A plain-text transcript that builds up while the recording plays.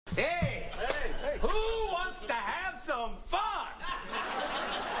Hey, who wants to have some fun?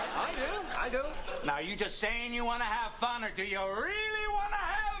 I do. Now, you just saying you want to have fun, or do you really want to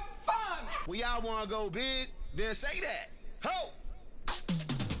have fun? We all want to go big, then say that. Ho!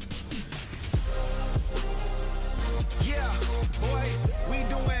 Yeah, boy, we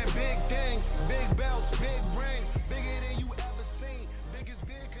doing big things, big belts, big rings, bigger than you ever seen, big as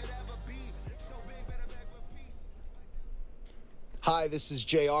big could ever be, so big better beg for peace. Hi, this is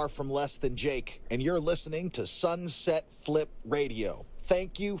JR from Less Than Jake, and you're listening to Sunset Flip Radio.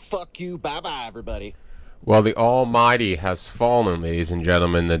 Thank you, fuck you, bye-bye, everybody. Well, the Almighty has fallen, ladies and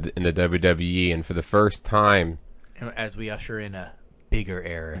gentlemen, in the WWE, and for the first time, as we usher in a bigger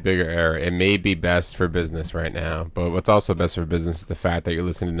era. It may be best for business right now, but what's also best for business is the fact that you're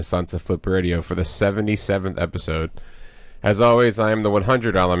listening to Sunset Flip Radio for the 77th episode. As always, I am the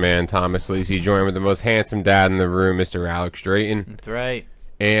 $100 man, Thomas Lacey, joined with the most handsome dad in the room, Mr. Alex Drayton. That's right.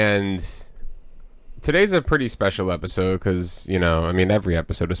 And today's a pretty special episode because, every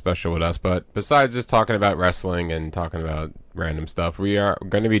episode is special with us, but besides just talking about wrestling and talking about random stuff, we are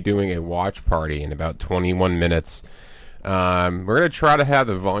going to be doing a watch party in about 21 minutes. We're going to try to have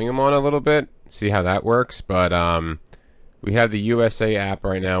the volume on a little bit, see how that works, but we have the USA app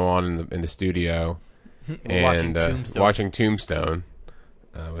right now on in the studio, and watching Tombstone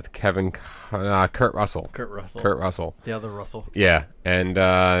with Kurt Russell. Kurt Russell. The other Russell. Yeah, and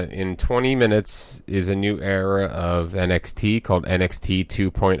in 20 minutes is a new era of NXT called NXT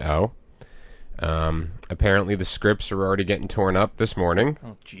 2.0. Apparently the scripts are already getting torn up this morning.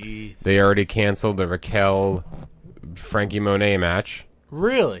 Oh, jeez. They already canceled the Raquel Frankie Monet match.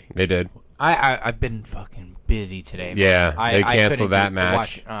 Really? They did. I've been fucking busy today. Yeah, they canceled that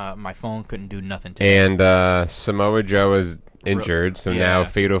match. My phone couldn't do nothing today. And Samoa Joe is injured, so now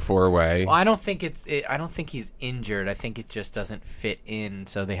Fatal 4-Way. Well, I don't think he's injured. I think it just doesn't fit in,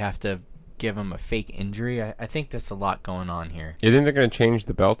 so they have to give him a fake injury. I think there's a lot going on here. You think they're going to change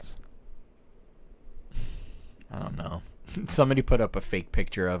the belts? I don't know. Somebody put up a fake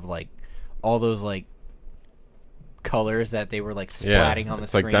picture of all those colors that they were splatting on the screen.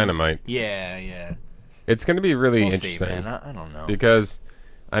 It's like dynamite. Yeah. It's going to be really we'll interesting. See, man. I don't know. Because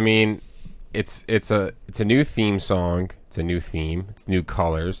it's a new theme song. It's a new theme. It's new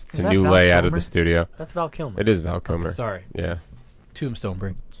colors. It's a new layout of the studio. That's Val Kilmer. It is Val Kilmer. Okay, sorry. Yeah. Tombstone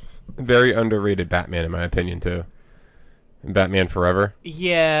bring. Very underrated Batman in my opinion too. Batman Forever.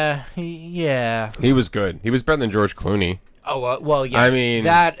 Yeah. He was good. He was better than George Clooney. Oh well, yes. I mean,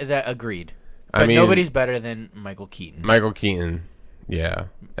 that agreed. But nobody's better than Michael Keaton. Yeah.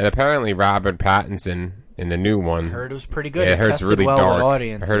 And apparently Robert Pattinson in the new one. I heard it was pretty good. Yeah, I heard it's really dark.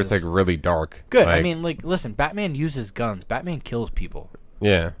 I heard it's really dark. Good. Listen, Batman uses guns. Batman kills people.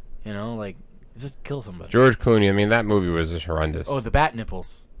 Yeah. Just kill somebody. George Clooney, that movie was just horrendous. Oh, the bat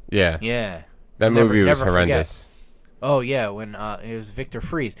nipples. Yeah. Yeah. That movie was horrendous. Forget. Oh, yeah, when it was Victor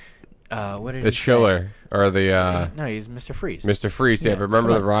Freeze. What did the Chiller say? Or the no, he's Mr. Freeze. Mr. Freeze, yeah. But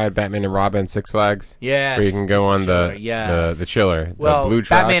remember the ride Batman and Robin Six Flags? Yeah. Where you can go on the Chiller, the blue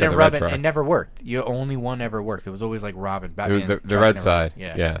track Batman or and the Robin, red track. It never worked. Only one ever worked. It was always Robin. Batman. The red side.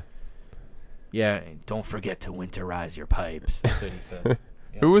 Yeah. Yeah. Don't forget to winterize your pipes. That's what he said.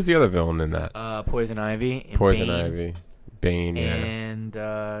 Yeah. Who was the other villain in that? Poison Ivy. And Ivy. Bane. Yeah. And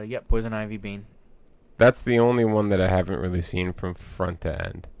Poison Ivy, Bane. That's the only one that I haven't really seen from front to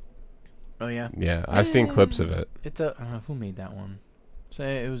end. Oh yeah. Yeah, I've seen clips of it. It's I don't know who made that one. So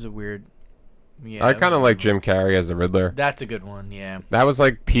it was a weird. Yeah. I kind of like Jim Carrey as the Riddler. That's a good one. Yeah. That was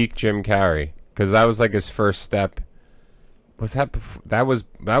peak Jim Carrey because that was his first step. Was that before? That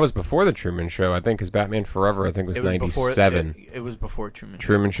was before the Truman Show, I think. Because Batman Forever, I think was 97. It was before Truman Show.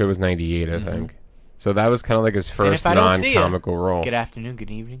 Truman Show was 98, I think. So that was kind of his first non-comical role. Good afternoon,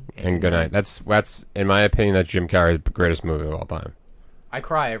 good evening, and good night. That's in my opinion, that's Jim Carrey's greatest movie of all time. I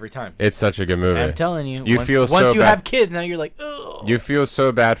cry every time. It's such a good movie. I'm telling you. Once you have kids, now you're like, ugh. You feel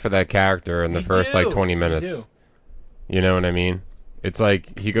so bad for that character in the first 20 minutes. You do. You know what I mean? It's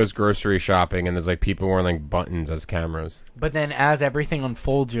he goes grocery shopping and there's people wearing buttons as cameras. But then as everything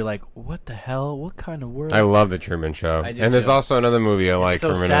unfolds, you're like, what the hell? What kind of world? I love the Truman Show. I do and there's too. Also another movie I like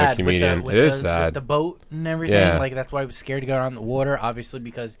from another comedian. It is sad. With the boat and everything. Yeah. That's why I was scared to go around the water, obviously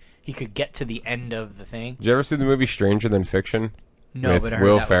because he could get to the end of the thing. Did you ever see the movie Stranger Than Fiction? No, with but I heard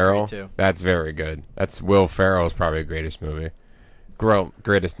Will that Ferrell? was great too. That's very good. That's Will Ferrell's probably the greatest movie.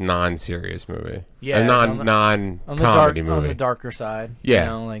 Greatest non-serious movie. Yeah, non-comedy movie. On the darker side.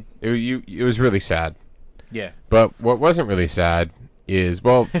 Yeah. It was really sad. Yeah. But what wasn't really sad is,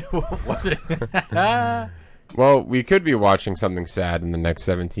 was it? Well, we could be watching something sad in the next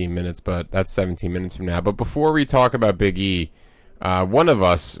 17 minutes, but that's 17 minutes from now. But before we talk about Big E, one of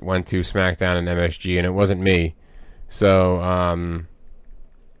us went to SmackDown and MSG, and it wasn't me. So,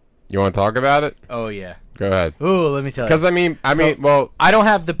 you want to talk about it? Oh, yeah. Go ahead. Ooh, let me tell you. Because, I mean, well... I don't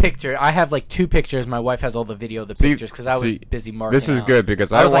have the picture. I have, like, 2 pictures. My wife has all the video of the pictures because I was busy marking This is out. good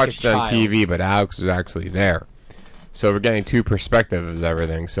because I watched it on TV, but Alex was actually there. So we're getting 2 perspectives of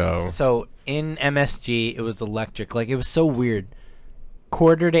everything, So, in MSG, it was electric. Like, it was so weird.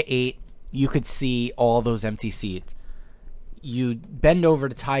 7:45, you could see all those empty seats. You bend over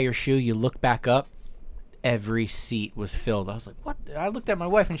to tie your shoe, you look back up, every seat was filled. I was like, what? I looked at my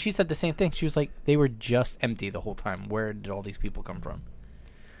wife, and she said the same thing. She was like, they were just empty the whole time. Where did all these people come from?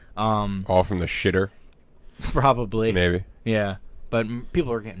 all from the shitter? Probably. Maybe. Yeah. But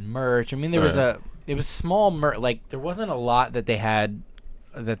people were getting merch. I mean, there was it was small merch. Like, there wasn't a lot that they had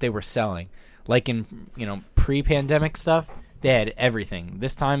that they were selling. Like in, pre-pandemic stuff, they had everything.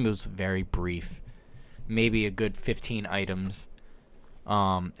 This time it was very brief. Maybe a good 15 items.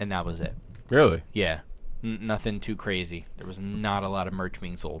 And that was it. Really? Yeah. Nothing too crazy. There was not a lot of merch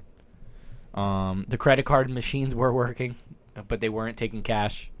being sold. The credit card machines were working, but they weren't taking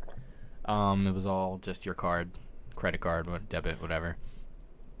cash. It was all just your card, credit card, debit, whatever.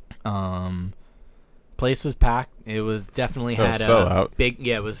 Place was packed. It was definitely had a big,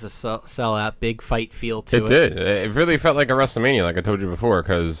 it was a sellout, big fight feel to it. It did. It really felt like a WrestleMania, like I told you before,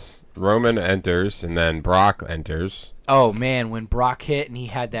 because Roman enters and then Brock enters. Oh man, when Brock hit and he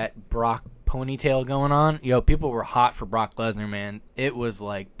had that Brock ponytail going on, people were hot for Brock Lesnar, man. It was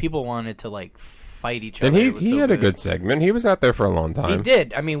like people wanted to like fight each other. And he had a good segment. He was out there for a long time. He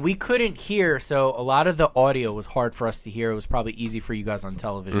did. I mean, we couldn't hear, so a lot of the audio was hard for us to hear. It was probably easy for you guys on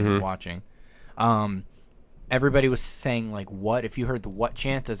television watching. Everybody was saying like what? If you heard the what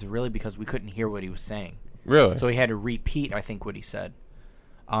chant, that's really because we couldn't hear what he was saying. Really? So he had to repeat, I think, what he said.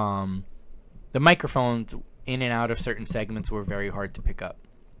 The microphones in and out of certain segments were very hard to pick up.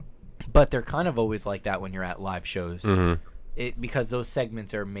 But they're kind of always like that when you're at live shows. Because those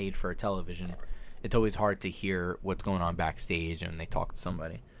segments are made for television. It's always hard to hear what's going on backstage and they talk to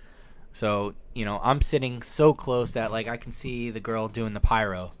somebody. So, I'm sitting so close that like I can see the girl doing the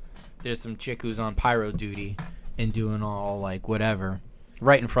pyro. There's some chick who's on pyro duty and doing all like whatever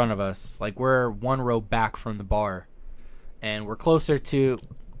right in front of us. Like we're one row back from the bar. And we're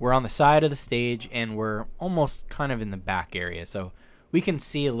on the side of the stage and we're almost kind of in the back area. So we can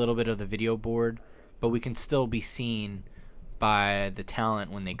see a little bit of the video board, but we can still be seen by the talent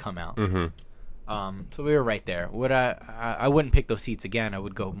when they come out. So we were right there. I wouldn't pick those seats again. I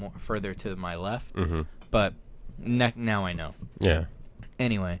would go more further to my left. But now I know. Yeah.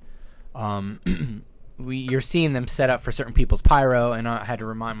 Anyway, you're seeing them set up for certain people's pyro, and I had to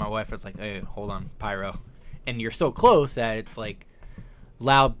remind my wife. I was like, "Hey, hold on, pyro," and you're so close that it's like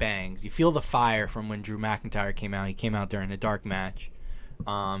loud bangs. You feel the fire from when Drew McIntyre came out. He came out during a dark match.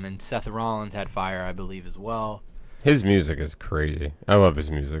 And Seth Rollins had fire, I believe, as well. His music is crazy. I love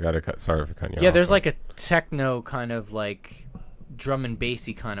his music. Sorry for cutting you off. Yeah, there's like a techno kind of like drum and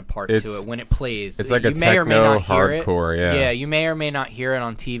bassy kind of part to it when it plays. It's like you may or may not hardcore, hear it. Yeah, you may or may not hear it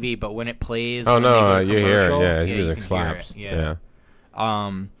on TV, but when it plays, you hear it. Yeah, his music slaps. Yeah.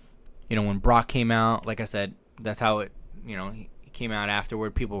 When Brock came out, like I said, that's how it. He came out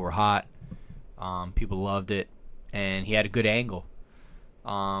afterward. People were hot. People loved it, and he had a good angle.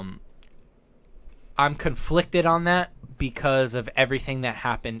 I'm conflicted on that because of everything that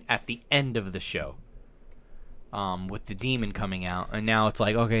happened at the end of the show. With the Demon coming out, and now it's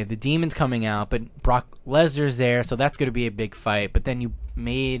like, okay, the Demon's coming out, but Brock Lesnar's there, so that's going to be a big fight. But then you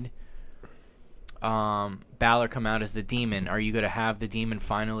made Balor come out as the Demon. Are you going to have the Demon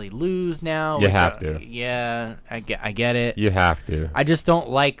finally lose now? You have to. Yeah, I get it. You have to. I just don't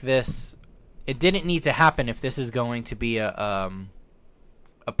like this. It didn't need to happen if this is going to be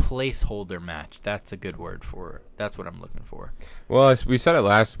a placeholder match. That's a good word for it. That's what I'm looking for. Well, we said it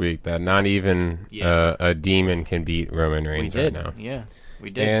last week that not even a demon can beat Roman Reigns right now. Yeah, we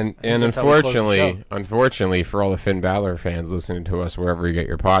did. And unfortunately for all the Finn Balor fans listening to us wherever you get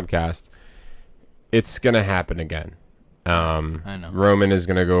your podcast, it's going to happen again. I know. Roman is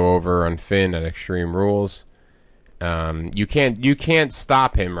going to go over on Finn at Extreme Rules. You can't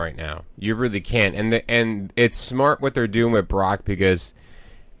stop him right now. You really can't. And it's smart what they're doing with Brock because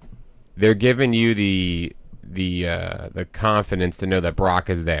they're giving you the confidence to know that Brock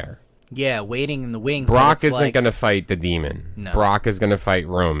is there. Yeah, waiting in the wings. Brock isn't going to fight the Demon. No. Brock is going to fight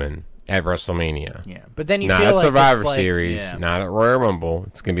Roman at WrestleMania. Yeah, but then not feel at like Survivor it's Series, not at Royal Rumble.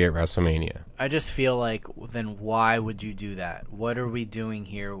 It's going to be at WrestleMania. I just feel like, then why would you do that? What are we doing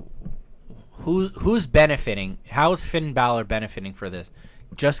here? Who's benefiting? How is Finn Balor benefiting for this?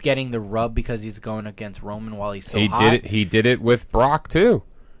 just getting the rub because he's going against Roman while he's so He hot. did it. He did it with Brock too.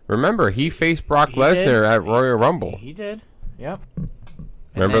 Remember, he faced Brock He did. Lesnar at Royal Rumble. He did. Yep. And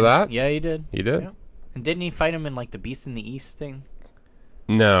Remember then- that? Yeah, he did. He did. Yep. And didn't he fight him in like the Beast in the East thing?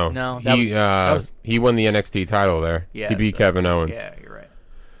 No, No, that was- he won the NXT title there. Yeah, he beat so- Kevin Owens. Yeah, you're right.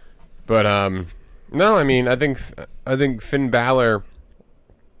 But no, I mean, I think Finn Balor.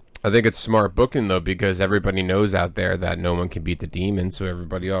 I think it's smart booking though, because everybody knows out there that no one can beat the Demon, so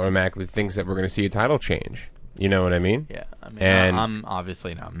everybody automatically thinks that we're going to see a title change. You know what I mean? Yeah, I mean, And- I'm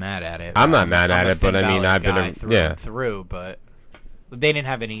obviously not mad at it. I'm not mad at a it, but Finn I mean, Balor I've been guy through yeah. and through, but they didn't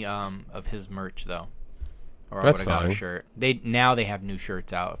have any of his merch though. Or I would That's have got a fine. shirt. They have new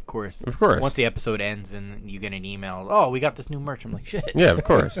shirts out, of course. Of course. Once the episode ends and you get an email, oh, we got this new merch. I'm like, shit. Yeah, of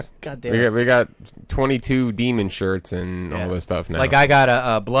course. God damn it. we got 22 Demon shirts and Yeah. all this stuff now. Like I got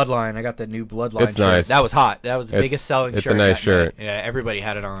a Bloodline. I got the new Bloodline It's shirt. nice. That was hot. That was the It's- biggest selling it's a shirt. nice that shirt. night. Yeah, everybody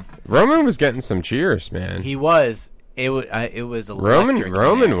had it on. Roman was getting some cheers, man. He was. It was electric.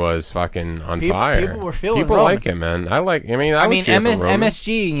 Roman man. was fucking on People- fire. people were feeling People Roman. like him, man. I mean, I would mean, cheer for Roman.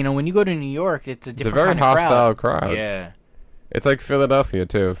 MSG. You know, when you go to New York, it's a different very kind of hostile crowd. Yeah. It's like Philadelphia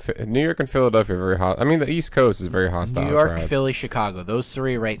too. New York and Philadelphia are very hot. I mean, the East Coast is very hostile. New York, crowd. Philly, Chicago. Those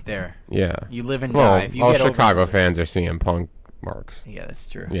three right there. Yeah. You live and Well, die. If you all get over Chicago those- fans are CM Punk marks. Yeah, that's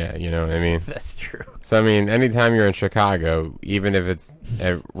true. Yeah, you know what I mean. That's true. So I mean, anytime you're in Chicago, even if it's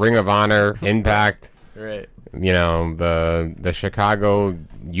a Ring of Honor, Impact, Right. you know, the Chicago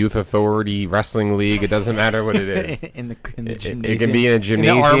Youth Authority Wrestling League, it doesn't matter what it is. in the It gymnasium. can be in a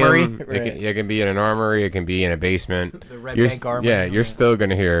gymnasium. In the armory. It can be in an armory. It can be in a basement. The Red You're Bank Armory. Yeah, you're still going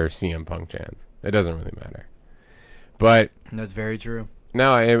to hear CM Punk chants. It doesn't really matter. But That's very true.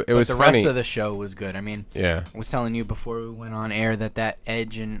 no, it But was the funny. rest of the show was good. I mean, Yeah. I was telling you before we went on air that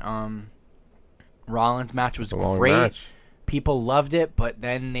Edge and Rollins match was The long great. match. People loved it, but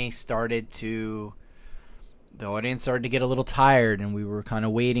then they started to. The audience started to get a little tired, and we were kind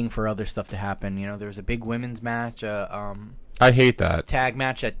of waiting for other stuff to happen. You know, there was a big women's match, I hate that. tag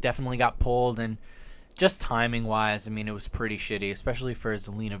match that definitely got pulled, and just timing wise, I mean, it was pretty shitty, especially for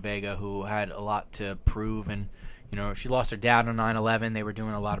Zelina Vega, who had a lot to prove. And you know, she lost her dad on 9/11. They were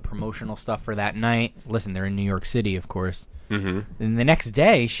doing a lot of promotional stuff for that night. Listen, they're in New York City, of course. Mm-hmm. And the next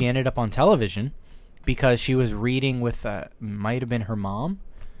day, she ended up on television because she was reading with might have been her mom,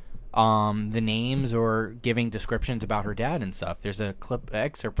 the names or giving descriptions about her dad and stuff. There's a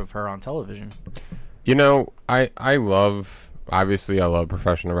excerpt of her on television. You know, I love, obviously I love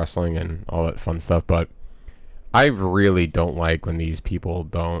professional wrestling and all that fun stuff, but I really don't like when these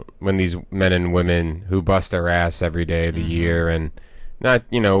men and women who bust their ass every day of the year and not,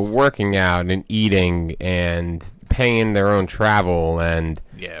 you know, working out and eating and paying their own travel and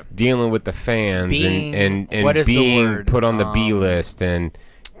Yeah. dealing with the fans Being- and what is the being word? put on the B list and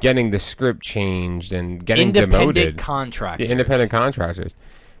getting the script changed and getting demoted. Contractors. Yeah, independent contractors.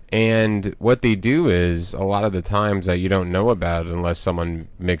 And what they do is, a lot of the times that you don't know about unless someone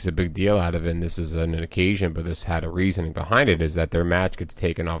makes a big deal out of it, and this is an occasion, but this had a reasoning behind it, is that their match gets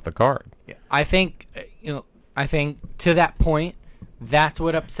taken off the card. Yeah. I think to that point, that's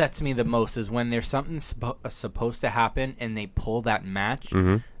what upsets me the most is when there's something supposed to happen and they pull that match.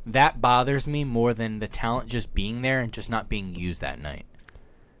 Mm-hmm. That bothers me more than the talent just being there and just not being used that night.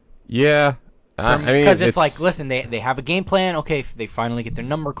 Yeah. I mean, Because it's like, listen, they have a game plan. Okay, if they finally get their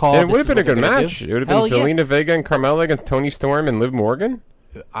number called. it would this have is been a what they're good gonna match. do. It would have been Hell yeah. Zelina Vega and Carmella against Tony Storm and Liv Morgan.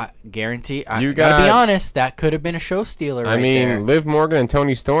 I guarantee. I You gotta be got- honest. That could have been a show stealer. I right mean, there. Liv Morgan and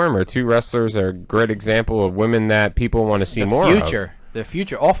Tony Storm are two wrestlers, are a great example of women that people want to see more of. The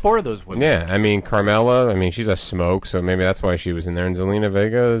future. All four of those women. Yeah, I mean Carmella. I mean she's a smoke, so maybe that's why she was in there. And Zelina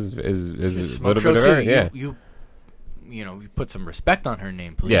Vega is a Smoke little show bit of too. her. Yeah, You put some respect on her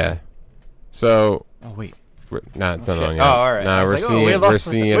name, please. yeah. So Oh wait. it's not on yet. Oh, all right. Nah, I was we're like, seeing we we're lost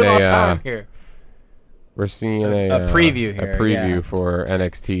seeing time here. we're seeing A preview here, a preview yeah. for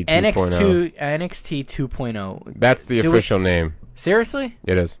NXT 2.0. NXT 2.0. That's the Do we- official name. Seriously?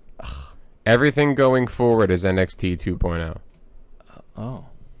 It is. Everything going forward is NXT 2.0 Oh.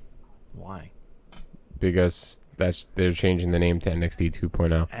 Why? because they're changing the name to NXT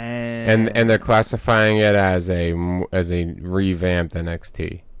 2.0. And And they're classifying it as a revamped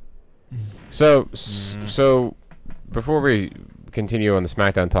NXT. So before we continue on the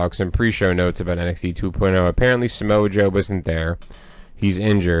SmackDown talk, some pre-show notes about NXT 2.0. Apparently Samoa Joe wasn't there. He's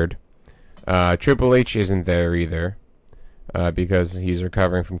injured. Triple H isn't there either because he's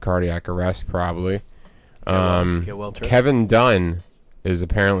recovering from cardiac arrest probably. Get well, Triple. Kevin Dunn is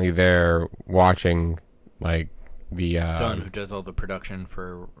apparently there watching like the Dunn, who does all the production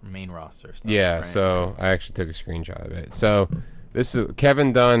for main roster stuff. yeah, right? so I actually took a screenshot of it. So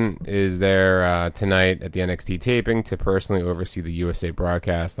Kevin Dunn is there tonight at the NXT taping to personally oversee the USA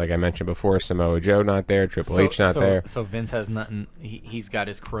broadcast. Like I mentioned before, Samoa Joe not there, Triple H not there. So Vince has nothing. He's got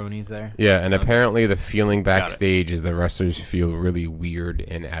his cronies there. Yeah, and apparently the feeling backstage is the wrestlers feel really weird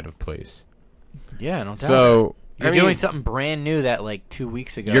and out of place. Yeah, no doubt. So you're doing something brand new that like 2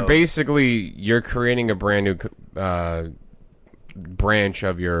 weeks ago. You're creating a brand new branch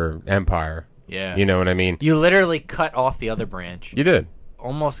of your empire. Yeah. You know what I mean? You literally cut off the other branch. You did.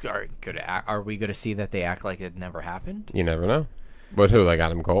 Almost. Are we going to see that they act like it never happened? You never know. But who, like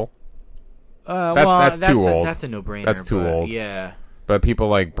Adam Cole? That's too old. That's a no-brainer. That's too old. Yeah. But people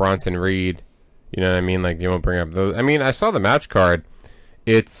like Bronson Reed, you know what I mean? Like, you won't bring up those. I mean, I saw the match card.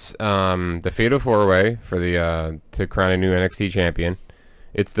 It's the Fatal 4-Way for the to crown a new NXT champion.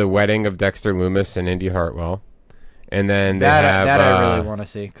 It's the wedding of Dexter Lumis and Indy Hartwell. And then they have... That I really want to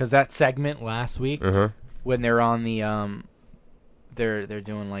see. Because that segment last week, when they're on the... They're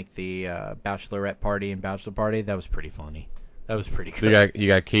doing like the bachelorette party and bachelor party, that was pretty funny. That was pretty good. So you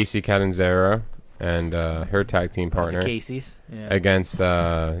got Casey Catanzaro and her tag team partner. The Casey's. Yeah. Against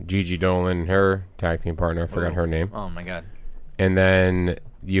Gigi Dolan and her tag team partner. I forgot her name. Oh, my God. And then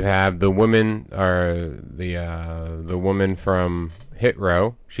you have the woman, or the woman from Hit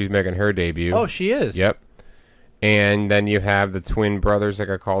Row. She's making her debut. Oh, she is? Yep. And then you have the twin brothers that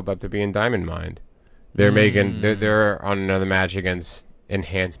got called up to be in Diamond Mine. They're they're on another match against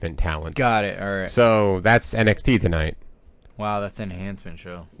Enhancement Talent. Got it. All right. So that's NXT tonight. Wow, that's an enhancement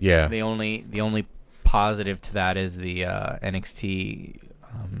show. Yeah. The only positive to that is the NXT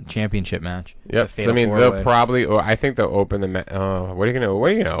championship match. Yep. So, I mean, they'll probably. Or I think they'll open the. What are you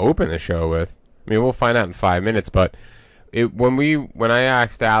gonna open the show with? I mean, we'll find out in 5 minutes. But when I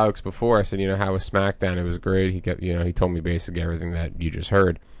asked Alex before, I said, how was SmackDown? It was great. He kept, he told me basically everything that you just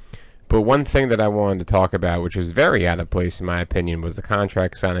heard. But one thing that I wanted to talk about, which was very out of place in my opinion, was the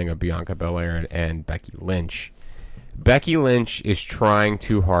contract signing of Bianca Belair and Becky Lynch. Becky Lynch is trying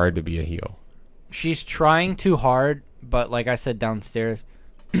too hard to be a heel. She's trying too hard, but like I said downstairs,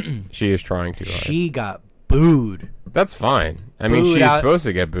 she is trying too hard. She got booed. That's fine. I mean, she's supposed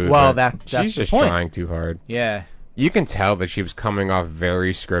to get booed. Well, that's she's just trying too hard. Yeah. You can tell that she was coming off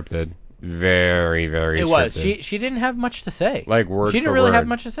very scripted. Very, very scripted. It was. She didn't have much to say. Like, word She didn't for really word. have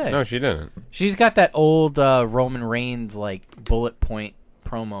much to say. No, she didn't. She's got that old Roman Reigns, like, bullet point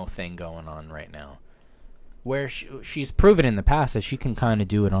promo thing going on right now. Where she's proven in the past that she can kind of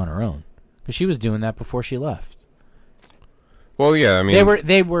do it on her own. Because she was doing that before she left. Well, yeah, I mean...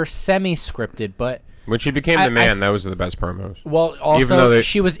 They were semi-scripted, but... When she became the man, those were the best promos. Well, also,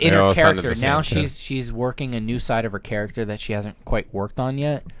 she was in her character. Now she's working a new side of her character that she hasn't quite worked on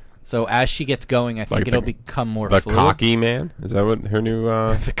yet. So as she gets going, I think it'll become more fluid. The cocky man? Is that what her new...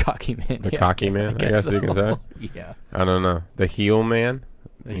 the cocky man. The cocky man, I guess you can say. Yeah. I don't know. The heel man?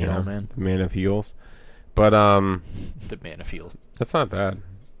 The heel man. The man of heels. But, the man of heels. That's not bad.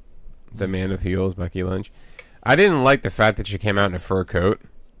 The man of heels, Becky Lynch. I didn't like the fact that she came out in a fur coat.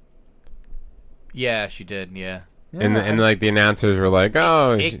 Yeah, she did, yeah. And like, the announcers were like,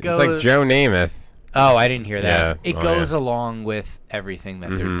 it's like Joe Namath. Oh, I didn't hear that. Yeah. It goes along with everything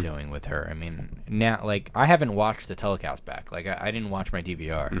that they're doing with her. I mean, now, like, I haven't watched the telecast back. Like, I didn't watch my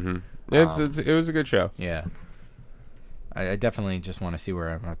DVR. It was a good show. Yeah. I definitely just want to see where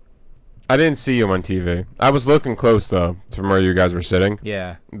I'm at. I didn't see you on TV. I was looking close, though, from where you guys were sitting.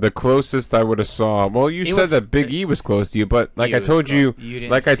 Yeah. The closest I would have saw... Well, you said that Big E was close to you, but like I told you... they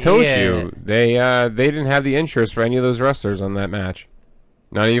didn't have the intros for any of those wrestlers on that match.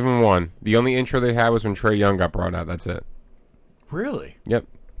 Not even one. The only intro they had was when Trae Young got brought out. That's it. Really? Yep.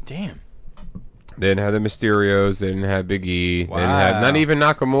 Damn. They didn't have the Mysterios. They didn't have Big E. Wow. They didn't have not even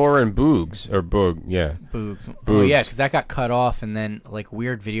Nakamura and Boogs. Or Boog, yeah. Boogs. Oh, yeah, because that got cut off, and then, like,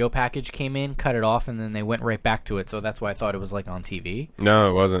 weird video package came in, cut it off, and then they went right back to it, so that's why I thought it was, like, on TV. No,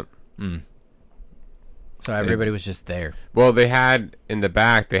 it wasn't. So everybody was just there. Well, they had, in the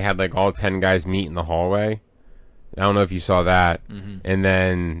back, they had, like, all 10 guys meet in the hallway. I don't know if you saw that. And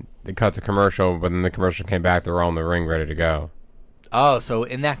then they cut the commercial, but then the commercial came back, they were all in the ring ready to go. Oh, so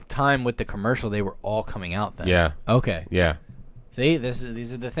in that time with the commercial, they were all coming out then. Yeah. Okay. Yeah. See,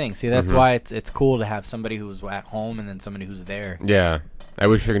 these are the things. See, that's why it's cool to have somebody who's at home and then somebody who's there. Yeah. I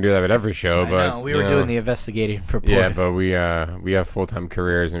wish we could do that with every show, but know, we were doing the investigative report. Yeah, but we have full-time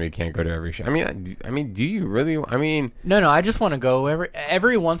careers and we can't go to every show. I mean, do you really? I mean, no. I just want to go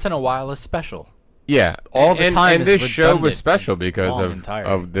every once in a while is special. Yeah, all the time. And this show was special because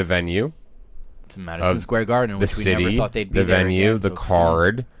of the venue. It's Madison Square Garden, which the city, we never thought they'd be the there venue, again, the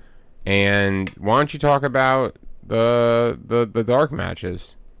card, and why don't you talk about the dark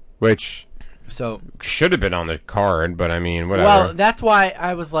matches, which So Should have been on the card, but I mean, whatever. well, that's why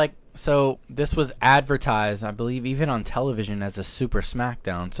I was like, so this was advertised, I believe, even on television as a Super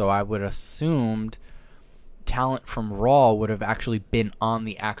SmackDown. So I would assumed talent from Raw would have actually been on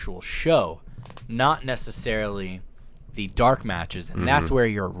the actual show, not necessarily the dark matches, and that's where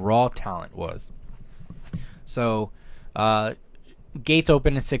your Raw talent was. So gates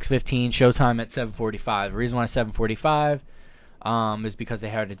open at 6:15, showtime at 7:45. The reason why 7:45 is because they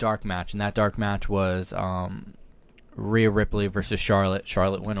had a dark match, and that dark match was Rhea Ripley versus Charlotte.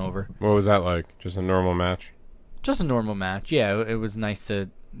 Charlotte went over. What was that like? Just a normal match? Just a normal match. Yeah, it was nice to...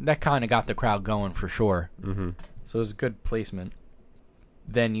 That kind of got the crowd going for sure. Mm-hmm. So it was a good placement.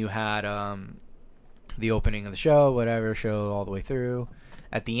 Then you had the opening of the show, whatever, show all the way through.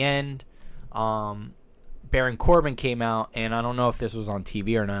 At the end, Baron Corbin came out, and I don't know if this was on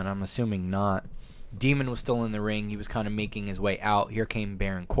TV or not. I'm assuming not. Demon was still in the ring. He was kind of making his way out. Here came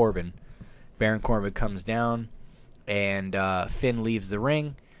Baron Corbin. Baron Corbin comes down, and Finn leaves the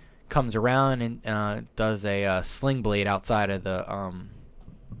ring, comes around, and does a sling blade outside of the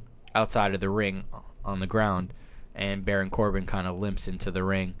ring on the ground, and Baron Corbin kind of limps into the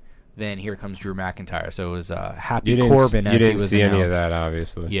ring. Then here comes Drew McIntyre. So it was Happy Corbin as he was announced. You didn't see any of that,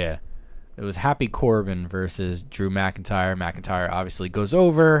 obviously. Yeah. It was Happy Corbin versus Drew McIntyre. McIntyre obviously goes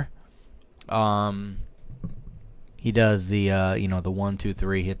over. He does the the 1, 2,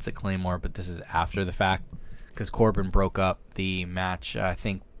 3, hits the Claymore, but this is after the fact because Corbin broke up the match, I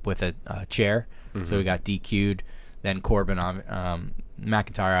think, with a chair, so he got DQ'd. Then Corbin,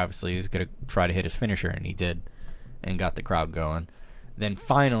 McIntyre obviously is going to try to hit his finisher, and he did, and got the crowd going. Then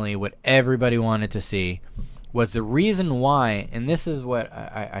finally, what everybody wanted to see was the reason why, and this is what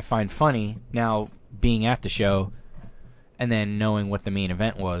I find funny now being at the show and then knowing what the main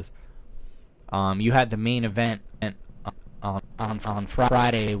event was. You had the main event on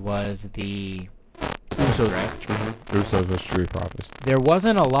Friday was the Usos, right? Usos was Street Profits. There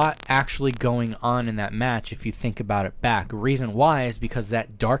wasn't a lot actually going on in that match if you think about it back. The reason why is because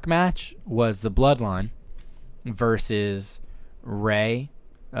that dark match was the Bloodline versus Rey,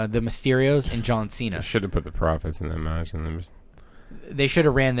 the Mysterios, and John Cena. Should have put the Profits in that match. They should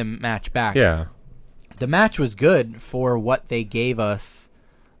have ran the match back. Yeah. The match was good for what they gave us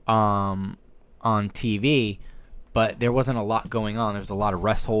on TV, but there wasn't a lot going on. There was a lot of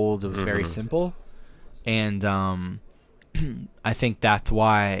rest holds. It was very simple. And I think that's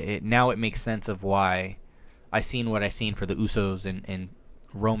why now it makes sense of why I seen what I seen for the Usos and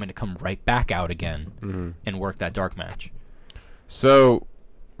Roman to come right back out again and work that dark match. So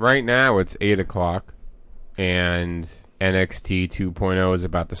right now it's 8 o'clock and NXT 2.0 is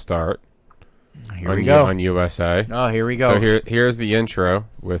about to start. Here we go on USA. Oh, here we go. So here's the intro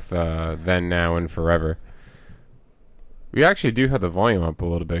with Then, Now, and Forever. We actually do have the volume up a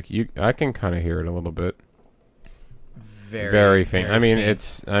little bit. I can kind of hear it a little bit. Very faint. I mean, faint.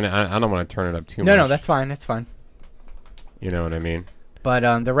 it's. I don't want to turn it up too much. No, that's fine. It's fine. You know what I mean?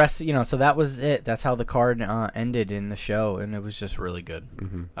 But the rest, so that was it. That's how the card ended in the show, and it was just really good.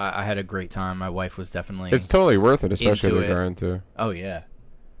 Mm-hmm. I had a great time. My wife was definitely. It's totally worth it, especially into with Garden too. Oh yeah.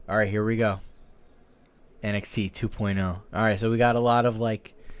 All right, here we go. NXT 2.0. All right, so we got a lot of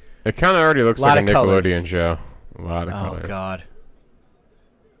like. It kind of already looks like a colors. Nickelodeon show. A lot of colors. Oh God.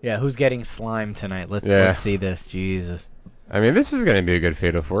 Yeah, who's getting slime tonight? Let's see this. Jesus. I mean, this is going to be a good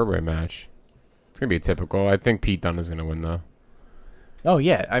Fatal 4-Way match. It's going to be typical. I think Pete Dunne is going to win, though. Oh,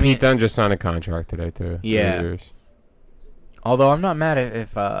 yeah. I mean, Pete Dunne just signed a contract today, too. Yeah. 3 years. Although I'm not mad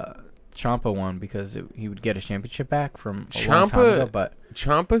if Ciampa won because he would get a championship back from a long time ago. But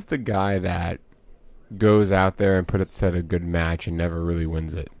Ciampa's the guy that goes out there and puts out a good match and never really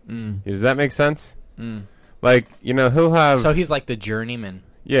wins it. Does that make sense? Like, he'll have... So he's like the journeyman.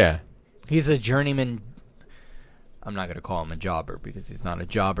 Yeah. He's a journeyman. I'm not going to call him a jobber because he's not a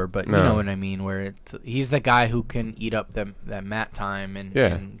jobber, but No. you know what I mean, where he's the guy who can eat up that mat time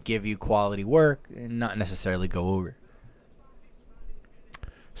and give you quality work and not necessarily go over.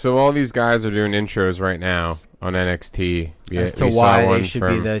 So all these guys are doing intros right now on NXT. As to why they should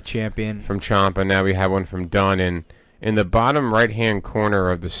be the champion. From Ciampa, now we have one from Dunne, and in the bottom right-hand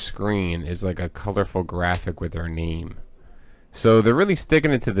corner of the screen is like a colorful graphic with their name. So they're really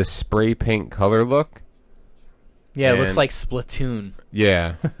sticking it to the spray paint color look. Yeah, it looks like Splatoon.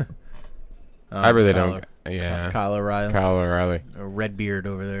 Yeah. I really don't. Yeah. Kyle O'Reilly. Kyle O'Reilly. A Redbeard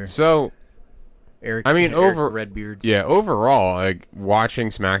over there. So, Eric Redbeard. Yeah, overall, like watching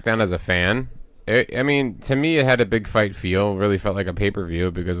SmackDown as a fan, to me it had a big fight feel. Really felt like a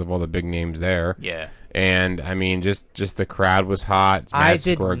pay-per-view because of all the big names there. Yeah. And I mean, just the crowd was hot. It's I Madison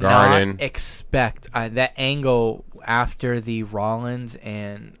did Square not Garden. expect that angle after the Rollins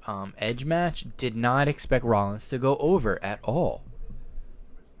and Edge match. Did not expect Rollins to go over at all.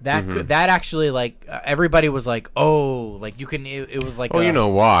 That that actually, like, everybody was like, oh, like you can. It was like, Well, you know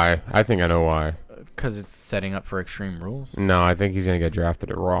why? I think I know why. because it's setting up for Extreme Rules. No, I think he's gonna get drafted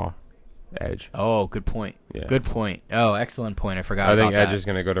at Raw. Edge. Oh, good point. Yeah. Good point. Oh, excellent point. I forgot. I think about Edge that. is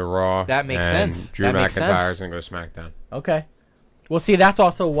gonna go to Raw. That makes and sense. Drew That makes McIntyre sense. is gonna go to SmackDown. Okay. Well, see, that's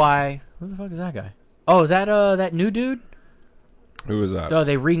also why. Who the fuck is that guy? Oh, is that that new dude? Who was that? Oh,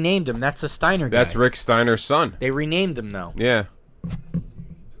 they renamed him. That's the Steiner guy. That's Rick Steiner's son. They renamed him though. Yeah.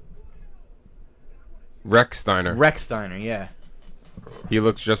 Rex Steiner. Rex Steiner. Yeah. He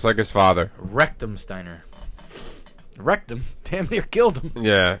looks just like his father. Rectum Steiner. Rectum. Damn near killed him.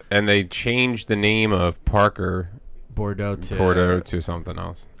 Yeah, and they changed the name of Parker Bordeaux to Porto to something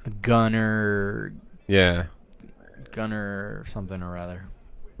else. Gunner Yeah. something or other.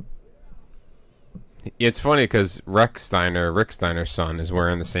 It's funny because Rick Steiner's son, is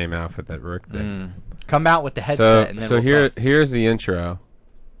wearing the same outfit that Rick did. Come out with the So, headset and then so we'll talk. here's the intro.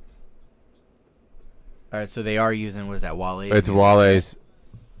 All right, so they are using, was that Wale? It's Wale's.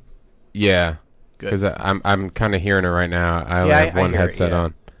 Yeah, Good. because I'm kind of hearing it right now. I only Yeah, have I one hear it, headset yeah.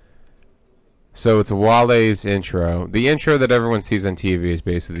 on. So it's Wale's intro. The intro that everyone sees on TV is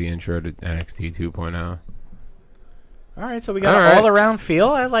basically the intro to NXT 2.0. All right, so we got All an right. all-around feel.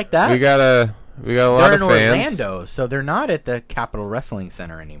 I like that. We got a lot They're of in fans. Orlando, so they're not at the Capitol Wrestling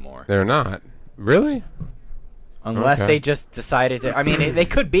Center anymore. They're not really. Unless Okay. they just decided to. I mean, they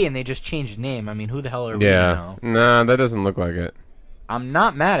could be, and they just changed name. I mean, who the hell are we to Yeah. know? Nah, that doesn't look like it. I'm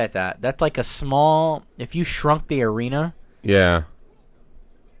not mad at that. That's like a small. If you shrunk the arena. Yeah.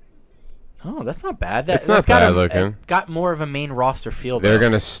 Oh, that's not bad. It's That's not got bad a, looking. it got more of a main roster feel. They're though.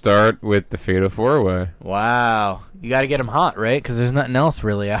 gonna start with the Fatal 4-Way. Wow, you got to get them hot, right? Because there's nothing else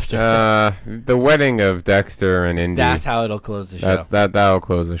really after this. The wedding of Dexter and Indy. That's how it'll close the show. That'll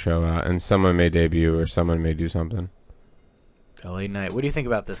close the show out, and someone may debut or someone may do something. LA Knight. What do you think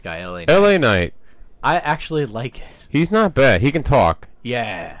about this guy, LA Knight? LA Knight. I actually like it. He's not bad. He can talk.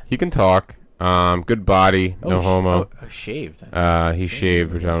 Yeah. He can talk. Good body. No homo. Shaved. He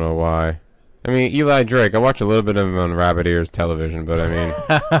shaved, which I don't know why. I mean, Eli Drake. I watch a little bit of him on Rabbit Ears television, but I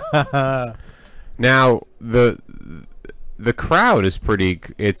mean, now the crowd is pretty.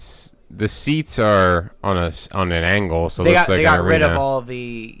 It's the seats are on an angle, so it They looks got like they an got rid of arena. all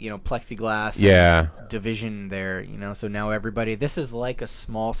the plexiglass. Yeah, Division there, so now everybody. This is like a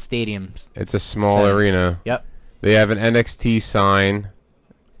small stadium. it's a small setting. arena. Yep. They have an NXT sign,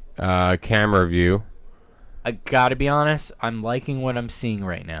 camera view. I gotta be honest. I'm liking what I'm seeing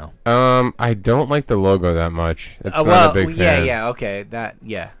right now. I don't like the logo that much. It's not well, a big fan. yeah, okay,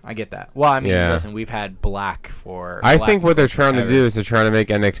 I get that. Well, I mean, Yeah. listen, we've had black for. I black think what they're trying to forever. do is they're trying to make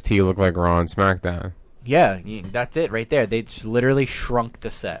NXT look like Raw and SmackDown. Yeah, that's it right there. They just literally shrunk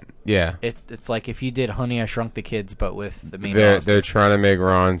the set. Yeah. It's like if you did Honey, I Shrunk the Kids, but with the main They're roster. they're trying to make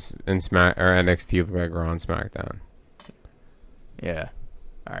Raw and NXT look like Raw and SmackDown. Yeah.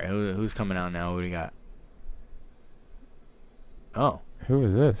 All right, who's coming out now? What do you got? Oh, Who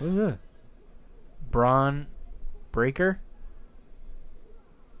is this? who's that? Braun Breaker?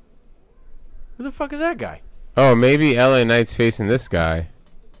 Who the fuck is that guy? Oh, maybe LA Knight's facing this guy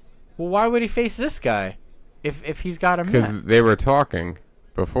Well, why would he face this guy if he's got a because match? they were talking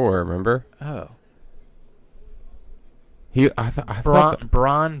before. Remember? Oh, I thought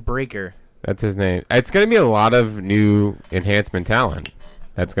Braun Breaker. that's his name. It's gonna be a lot of new enhancement talent.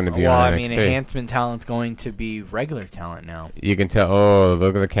 That's gonna be Well, on I NXT. mean, enhancement talent's going to be regular talent now. You can tell. Oh,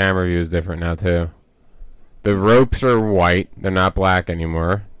 look at the camera view is different now too. The ropes are white; they're not black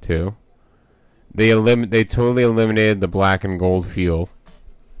anymore. Too. They totally eliminated the black and gold feel,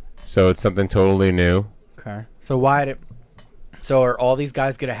 so it's something totally new. Okay. So So are all these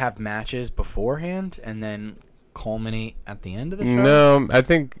guys gonna have matches beforehand and then culminate at the end of the show? No, I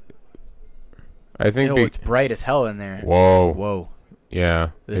think. Oh, it's bright as hell in there. Whoa. Whoa. Yeah,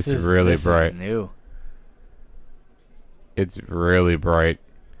 This it's is really this is bright. new. It's really bright,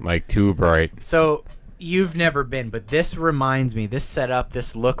 like too bright. So you've never been, but this reminds me. This setup,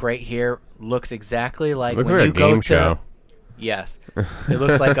 this look right here, looks exactly like Looks when like you a go game to. show. Yes, it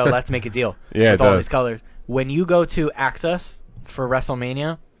looks like a Let's Make a Deal. Yeah, with it all does. these colors. When you go to Access for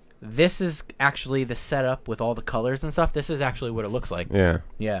WrestleMania, this is actually the setup with all the colors and stuff. This is actually what it looks like. Yeah,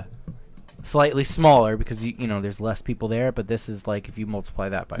 Yeah. Slightly smaller because you know there's less people there, but this is like if you multiply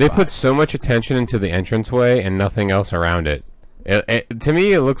that by they 5. put so much attention into the entranceway and nothing else around it. To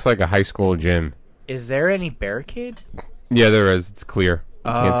me, it looks like a high school gym. Is there any barricade? Yeah, there is. It's clear.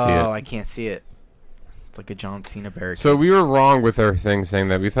 You can't see it. I can't see it. like a John Cena barricade. So we were wrong with our thing saying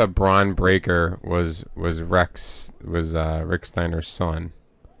that we thought Braun Breaker was Rick Steiner's son.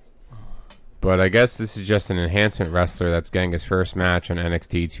 But I guess this is just an enhancement wrestler that's getting his first match on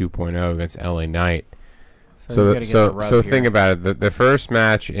NXT 2.0 against LA Knight. So think about it. The first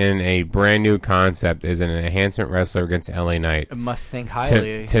match in a brand new concept is an enhancement wrestler against LA Knight. I must think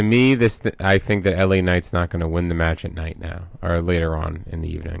highly. To me, I think that LA Knight's not going to win the match at night now or later on in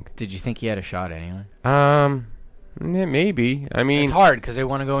the evening. Did you think he had a shot anyway? Yeah, maybe. I mean, it's hard because they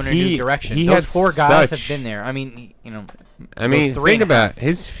want to go in a new direction. Those 4 guys have been there. I mean, think about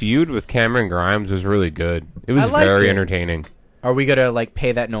his feud with Cameron Grimes was really good. It was very entertaining. Are we gonna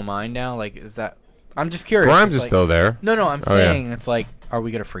pay that no mind now? Like, is that? I'm just curious. Grimes is still there. No, I'm saying it's like, are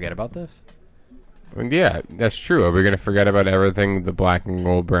we gonna forget about this? Yeah, that's true. Are we gonna forget about everything the Black and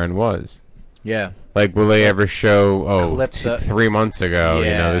Gold brand was? Yeah. Like, will they ever show? Clips 3 months ago,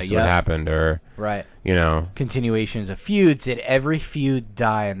 this is what happened, or right? Continuations of feuds. Did every feud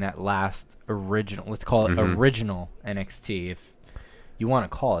die in that last original? Let's call it original NXT, if you want to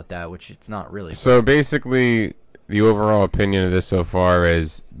call it that, which it's not really. So basically, the overall opinion of this so far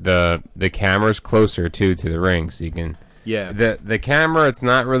is the camera's closer to the ring, so you can. Yeah. The camera, it's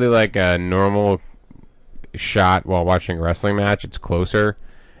not really like a normal shot while watching a wrestling match. It's closer.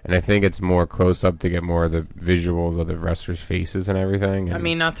 And I think it's more close up to get more of the visuals of the wrestlers' faces and everything. And I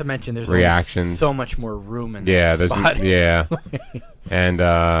mean, not to mention there's reactions. So much more room in that spot. And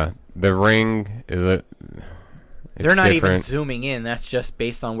the ring, they're not different. even zooming in. That's just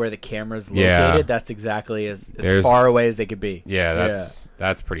based on where the camera's located. Yeah. That's exactly as far away as they could be. Yeah,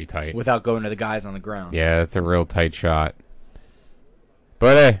 that's pretty tight. Without going to the guys on the ground. Yeah, that's a real tight shot.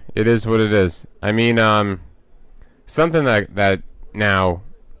 But hey, it is what it is. I mean, something that now.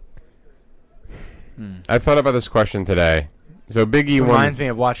 I thought about this question today. So Big E reminds me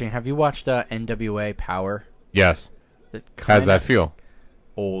of watching. Have you watched NWA Power? Yes. How's that feel?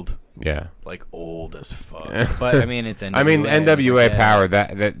 Old. Yeah. Like old as fuck. But I mean, it's NWA. I mean, NWA Power.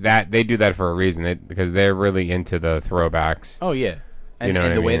 That they do that for a reason. Because they're really into the throwbacks. Oh yeah.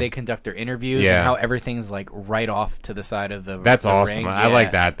 And the way they conduct their interviews and how everything's like right off to the side of the That's the awesome. ring. I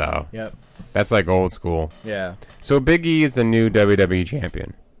like that though. Yep. That's like old school. Yeah. So Big E is the new WWE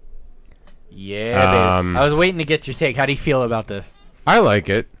champion. Yeah, baby. I was waiting to get your take. How do you feel about this? I like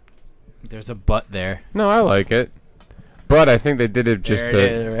it. There's a but there. No, I like it. But I think they did it just but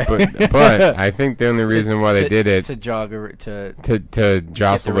I think the only reason why they did it to jostle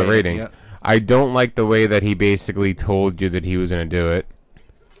the ratings. Yep. I don't like the way that he basically told you that he was going to do it.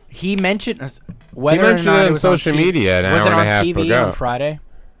 He mentioned whether or not it was social media an hour and a half ago. Was it on TV on Friday?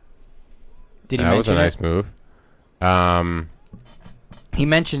 Did he mention it? That was a nice move. He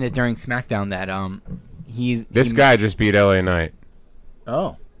mentioned it during SmackDown that this guy just beat LA Knight.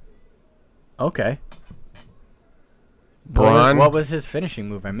 Oh. Okay. Braun, what was his finishing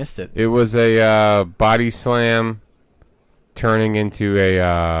move? I missed it. It was a body slam turning into a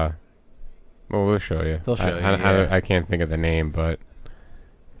well, we'll show you. They'll show you. I can't think of the name, but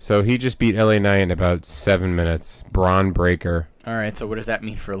so he just beat LA Knight in about 7 minutes. Braun Breaker. All right, so what does that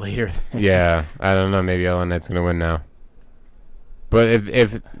mean for later? Yeah, I don't know. Maybe LA Knight's going to win now. But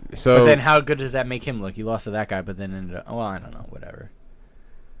if so, but then how good does that make him look? He lost to that guy, but then ended up. Well, I don't know. Whatever.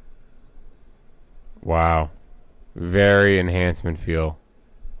 Wow, very enhancement feel.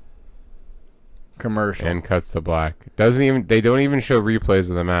 Commercial and cuts to black. They don't even show replays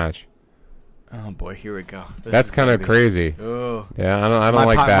of the match. Oh boy, here we go. That's kind of crazy. Oh yeah, I don't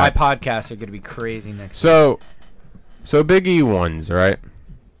like that. My podcasts are going to be crazy next. So Big E won, right?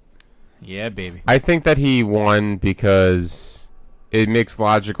 Yeah, baby. I think that he won because it makes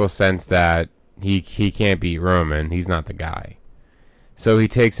logical sense that he can't beat Roman. He's not the guy. So he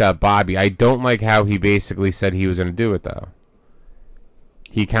takes out Bobby. I don't like how he basically said he was going to do it, though.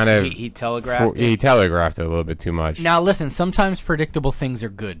 He kind of... He telegraphed it? He telegraphed it a little bit too much. Now, listen, sometimes predictable things are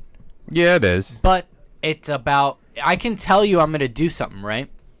good. Yeah, it is. But it's about... I can tell you I'm going to do something, right?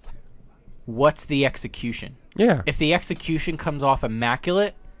 What's the execution? Yeah. If the execution comes off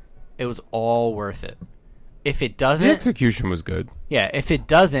immaculate, it was all worth it. If it doesn't... The execution was good. Yeah, if it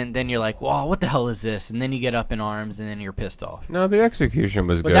doesn't, then you're like, "Wow, what the hell is this?" And then you get up in arms, and then you're pissed off. No, the execution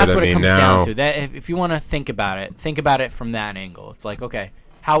was good. But that's what it comes down to. That if you want to think about it from that angle. It's like, okay,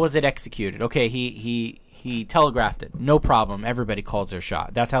 how was it executed? Okay, he telegraphed it. No problem. Everybody calls their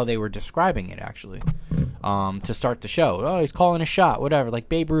shot. That's how they were describing it, actually, to start the show. Oh, he's calling a shot, whatever, like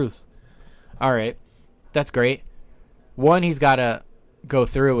Babe Ruth. All right, that's great. One, he's got to go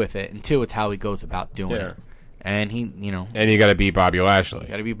through with it, and two, it's how he goes about doing it. And he, and you got to beat Bobby Lashley.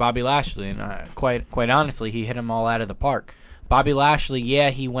 Got to beat Bobby Lashley, and quite honestly, he hit them all out of the park. Bobby Lashley,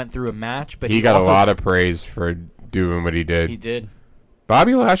 he went through a match, but he got also, a lot of praise for doing what he did. He did.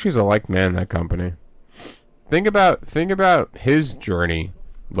 Bobby Lashley's a liked man in that company. Think about his journey.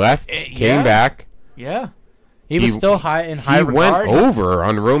 Left, came back. Yeah. He was still in high He regard. went over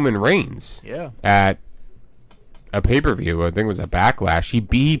on Roman Reigns. Yeah. At a pay-per-view, I think it was a Backlash.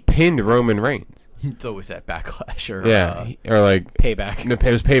 He pinned Roman Reigns. It's always that Backlash or or like Payback. No, it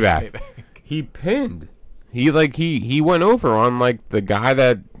was Payback. He pinned. He went over on like the guy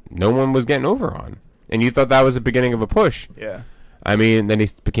that no one was getting over on, and you thought that was the beginning of a push. Yeah. I mean, then he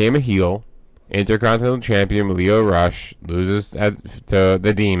became a heel, Intercontinental Champion. Leo Rush loses to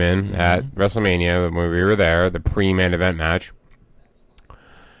the Demon at WrestleMania when we were there, the pre-main event match,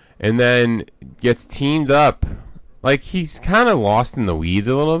 and then gets teamed up. Like, he's kind of lost in the weeds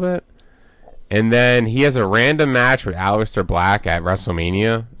a little bit, and then he has a random match with Aleister Black at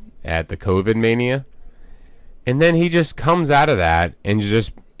WrestleMania at the COVID Mania, and then he just comes out of that and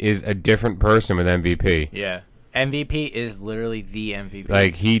just is a different person with MVP. Yeah. MVP is literally the MVP.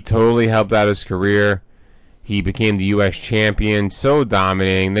 Like, he totally helped out his career. He became the U.S. champion, so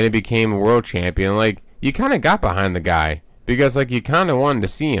dominating. Then he became a world champion. Like, you kind of got behind the guy because, like, you kind of wanted to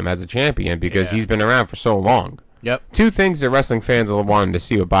see him as a champion because he's been around for so long. Yep. Two things that wrestling fans wanted to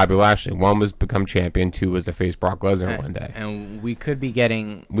see with Bobby Lashley. One was become champion. Two was to face Brock Lesnar one day. And we could be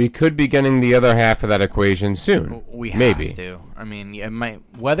getting the other half of that equation soon. We have Maybe. to. I mean, it might,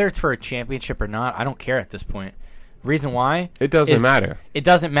 whether it's for a championship or not, I don't care at this point. Reason why? It doesn't matter. It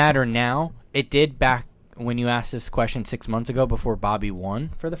doesn't matter now. It did back when you asked this question 6 months ago before Bobby won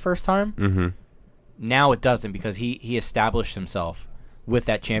for the first time. Mm-hmm. Now it doesn't because he established himself with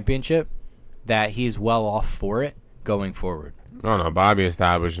that championship that he's well off for it going forward. Oh, no. Bobby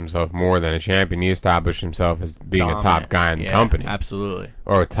established himself more than a champion. He established himself as being a top guy in the company. Absolutely.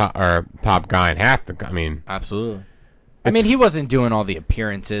 Or top guy in half the... I mean... Absolutely. I mean, he wasn't doing all the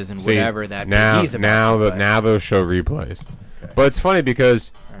appearances and whatever that he's about now they'll show replays. Okay. But it's funny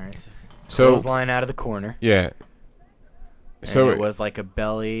because... All right. So line out of the corner. Yeah. And so it was like a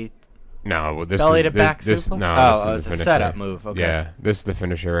belly... No, this belly is... to back this, suplex? no, this is it's the a finisher. setup move. Okay. Yeah, this is the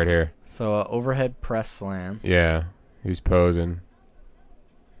finisher right here. So, overhead press slam. Yeah, he's posing.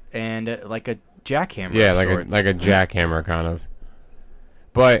 And like a jackhammer. Yeah, of like a jackhammer kind of.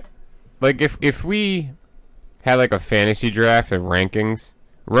 But like if we had like a fantasy draft of rankings,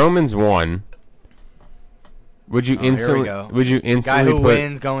 Roman's won. Would you instantly? Here we go. Would you instantly guy who put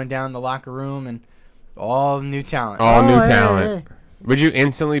wins going down the locker room and all new talent? all new hey, talent? hey. Would you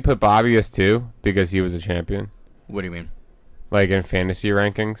instantly put Bobby as 2 because he was a champion? What do you mean? Like in fantasy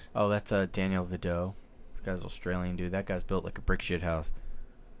rankings? Oh, that's Daniel Vidot. This guy's Australian dude. That guy's built like a brick shit house.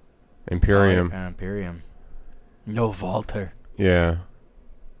 Imperium. Imperium. No Walter. Yeah.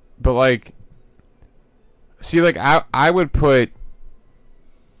 But like, see, like I would put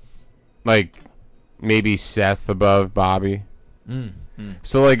like maybe Seth above Bobby.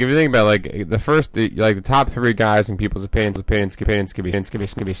 So like if you think about like the first like the top 3 guys in people's opinions could be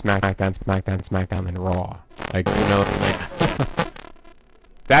SmackDown, and Raw. Like, you know, like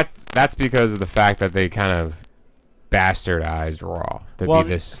that's because of the fact that they kind of bastardized Raw to be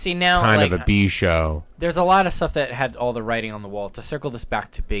this kind of a B show. There's a lot of stuff that had all the writing on the wall. To circle this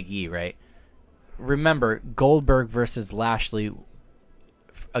back to Big E, right? Remember, Goldberg versus Lashley,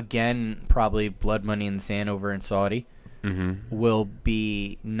 again, probably blood money in the sand over in Saudi, will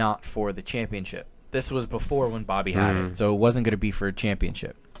be not for the championship. This was before when Bobby had it, so it wasn't going to be for a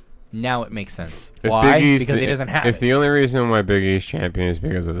championship. Now it makes sense. Why? Because he doesn't have it. If the only reason why Big E's champion is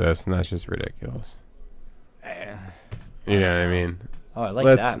because of this, and that's just ridiculous. You know what I mean? Oh, I like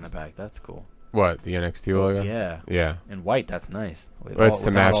that in the back. That's cool. What, the NXT logo? Yeah. Yeah. And white, that's nice. It's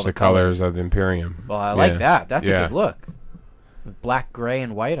to match the colors of the Imperium. Well, I like that. That's a good look. Black, gray,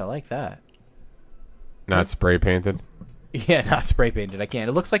 and white, I like that. Not spray painted? Yeah, not spray painted. I can't.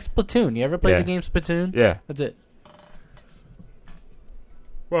 It looks like Splatoon. You ever played the game Splatoon? Yeah. That's it.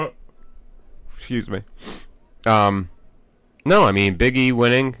 Well, excuse me. No, I mean, Big E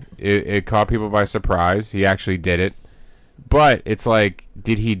winning, it caught people by surprise. He actually did it. But it's like,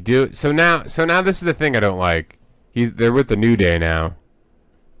 did he do it? So now this is the thing I don't like. They're with the New Day now.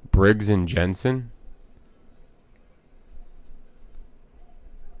 Briggs and Jensen.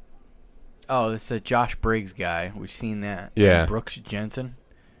 Oh, it's a Josh Briggs guy. We've seen that. Yeah. And Brooks Jensen.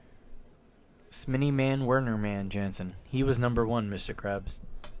 Sminny Man, Werner Man Jensen. He was number 1, Mr. Krabs.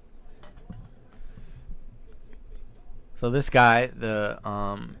 So this guy, the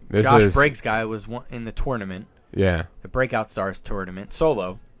Josh Briggs guy, was in the tournament. Yeah. The Breakout Stars tournament,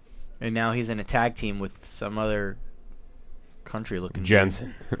 solo. And now he's in a tag team with some other country-looking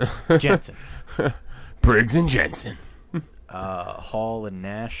Jensen. Jensen. Briggs and Jensen. Hall and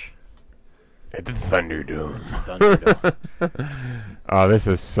Nash. At the Thunderdome. Thunderdome. Oh, this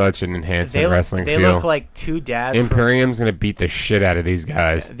is such an enhancement wrestling they feel. look like two dads. Imperium's gonna beat the shit out of these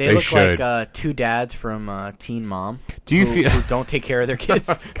guys. They look should. like two dads from Teen Mom. Do you who feel? who don't take care of their kids?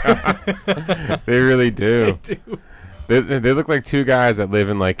 They really do. They do. They look like two guys that live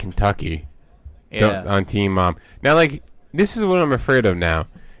in like Kentucky. Yeah. On Team Mom. Now, like, this is what I'm afraid of now.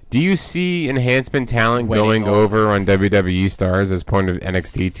 Do you see enhancement talent Winning going all- over on WWE stars as part of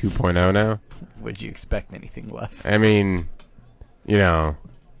NXT 2.0 now? Would you expect anything less? I mean, you know,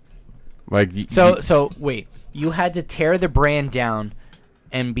 like So wait, you had to tear the brand down,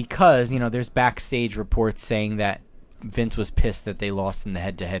 and because there's backstage reports saying that Vince was pissed that they lost in the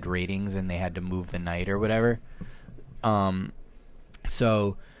head-to-head ratings and they had to move the night or whatever.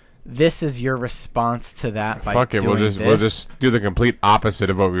 So this is your response to that by fuck it, doing we'll just do the complete opposite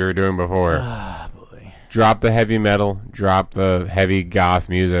of what we were doing before. Ah, boy. Drop the heavy metal, drop the heavy goth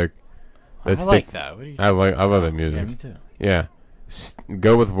music. I like that. What are you I love that Yeah, music. me too. Yeah.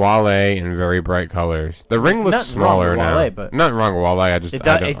 Go with Wale in very bright colors. The ring looks Nothing wrong smaller with now. Wale, but- Nothing wrong with Wale. I just It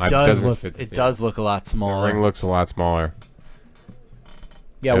doesn't does look a lot The smaller. ring looks a lot smaller.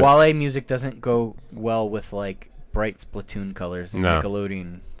 Yeah, Yeah. Wale music doesn't go well with like bright Splatoon colors and No.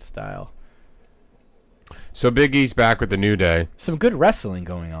 Nickelodeon style. So Big E's back with the New Day. Some good wrestling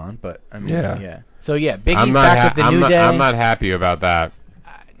going on, but I mean, Yeah. yeah. So yeah, Big I'm E's not. back with the New Day. I'm not happy about that.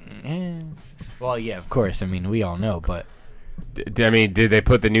 Eh. Well, yeah, of course. I mean, we all know, but I mean, did they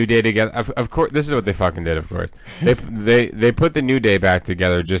put the New Day together? Of course, this is what they fucking did. Of course, they put the New Day back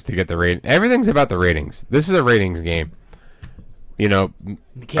together just to get the rating. Everything's about the ratings. This is a ratings game. You know, you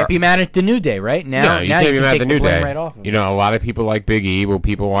can't be mad at the New Day, right? Now, no, you now can't be can mad at take the New blame Day. right off of You it. know, a lot of people like Big E. Will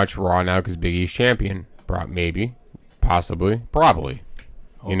people watch Raw now because Big E's champion? Maybe, possibly, probably.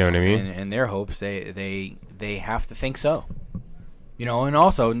 You know what I mean? And in their hopes, they have to think so. You know, and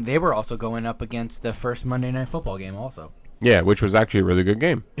also they were also going up against the first Monday Night Football game. Also, Yeah, which was actually a really good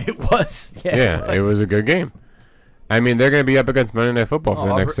game. it was. Yeah, it was a good game. I mean, they're going to be up against Monday Night Football for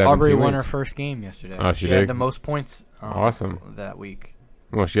the next 17 Aubrey weeks. won her first game yesterday. Oh, she had did? the most points. Awesome. That week.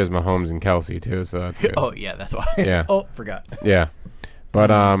 Well, she has Mahomes and Kelsey too, so that's good. Oh yeah, that's why. Yeah. Oh, forgot. Yeah, but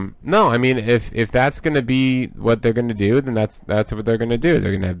no, I mean, if that's gonna be what they're gonna do, then that's what they're gonna do.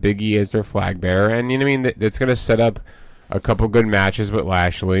 They're gonna have Big E as their flag bearer, and you know what I mean. It's gonna set up a couple good matches with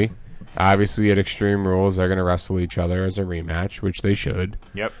Lashley. Obviously, at Extreme Rules, they're gonna wrestle each other as a rematch, which they should.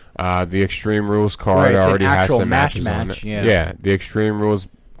 Yep. The Extreme Rules card Right, it's an already has actual some matches on match, it. yeah. The Extreme Rules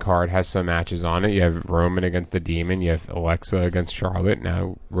card has some matches on it. You have Roman against the Demon. You have Alexa against Charlotte.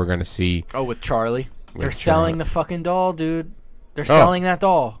 Now we're gonna see. Oh, with Charlie. They're With selling Charlotte. the fucking doll, dude. They're selling that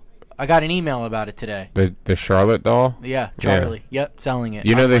doll. I got an email about it today. The Charlotte doll. Yeah, Charlie. Yep, selling it.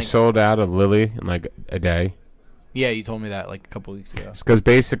 You know I'm they like, sold out of Lily in like a day. Yeah, you told me that like a couple weeks ago. Because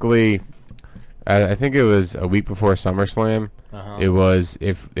basically, I think it was a week before SummerSlam. Uh-huh. It was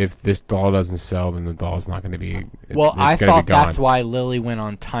if this doll doesn't sell, then the doll's not going to be. Well, I gonna thought be gone. that's why Lily went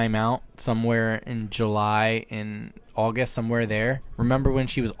on timeout somewhere in July, in August, somewhere there. Remember when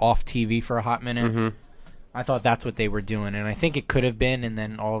she was off TV for a hot minute? Mm-hmm. I thought that's what they were doing, and I think it could have been, and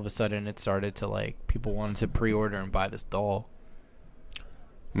then all of a sudden it started to, like, people wanted to pre-order and buy this doll.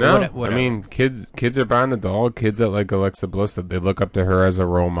 No, whatever. I mean kids are buying the doll. Kids that like Alexa Bliss, that they look up to her as a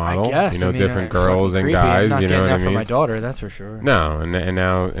role model. I guess. You know, I mean, different it's girls fucking and creepy. I'm guys. not You know getting what I that for mean? my daughter, that's for sure. No, and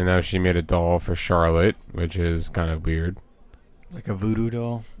now she made a doll for Charlotte, which is kind of weird. Like a voodoo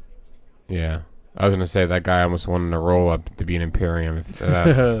doll. Yeah. I was gonna say that guy almost wanted to roll up to be an Imperium. If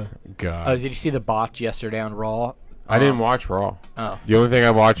that's God. Did you see the botch yesterday on Raw? I didn't watch Raw. Oh. The only thing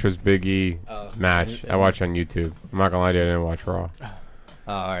I watched was Big E's Oh. match. I watched on YouTube. I'm not gonna lie to you, I didn't watch Raw.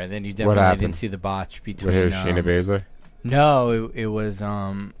 Oh, all right, then you definitely happened? didn't see the botch What between. is Shayna Baszler? No, it was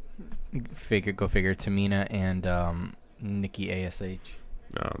go figure Tamina and Nikki ASH.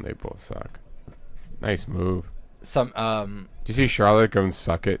 No, they both suck. Nice move. Some Did you see Charlotte go and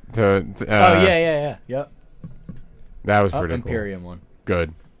suck it to yep. That was Oh, pretty Imperium one. cool.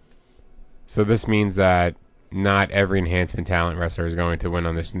 Good. So this means that not every enhancement talent wrestler is going to win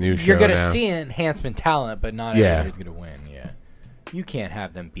on this new show. You're gonna now. see enhancement talent, but not Yeah. everybody's gonna win. Yeah, you can't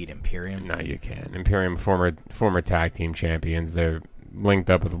have them beat Imperium. No, you can't. Imperium, former tag team champions. They're linked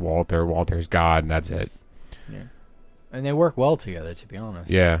up with Walter. Walter's God. And that's it. And they work well together, to be honest.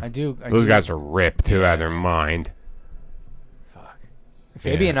 Yeah. I do. Those guys are ripped too out of their mind. Fuck.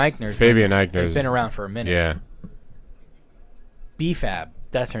 Fabian Eichner. Fabian Eichner's been around for a minute. Yeah. BFAB.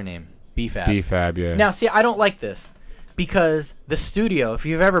 That's her name. BFAB. BFAB. Yeah. Now, see, I don't like this because the studio, if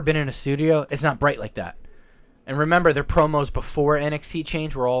you've ever been in a studio, it's not bright like that. And remember, their promos before NXT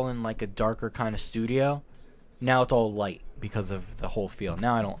change were all in like a darker kind of studio. Now it's all light because of the whole feel.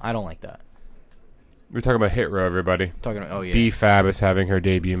 Now I don't like that. We're talking about Hit Row, everybody. Talking about, oh yeah. B-Fab is having her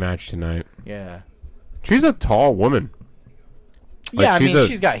debut match tonight. Yeah. She's a tall woman. Like, Yeah, I mean,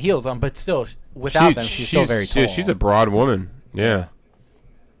 she's got heels on, but still, without them, she's still very tall. Yeah, she's a broad woman. Yeah.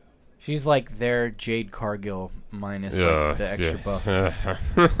 She's like their Jade Cargill minus like, the extra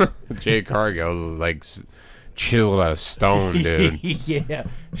buff. Jade Cargill is like chiseled out of stone, dude. Yeah.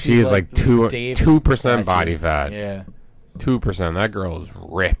 She is like David 2% body fat. Yeah. 2%. That girl is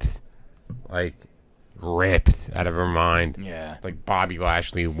ripped. Like, ripped out of her mind. Yeah. Like Bobby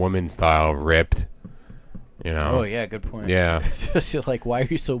Lashley, woman style, ripped. You know? Oh, yeah, good point. Yeah. Just like, why are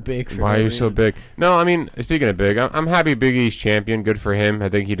you so big? Why are you so big? No, I mean, speaking of big, I'm happy Big E's champion. Good for him. I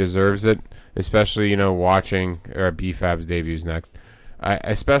think he deserves it. Especially, you know, watching B-Fab's debuts next.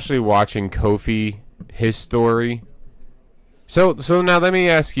 Especially watching Kofi, his story. So now let me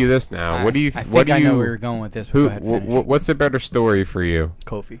ask you this now. What do you? I think I know where you're going with this. But go ahead, finish. What's a better story for you?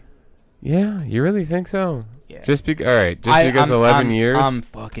 Kofi. Yeah, you really think so? Yeah. All right. Because 11 years. I'm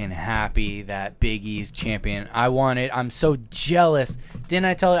fucking happy that Big E's champion. I'm so jealous. Didn't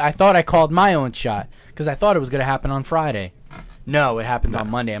I tell you? I thought I called my own shot because I thought it was going to happen on Friday. No, it happened on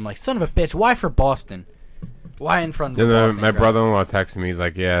Monday. I'm like, son of a bitch. Why for Boston? Why in front of the Boston my crowd? brother-in-law texted me. He's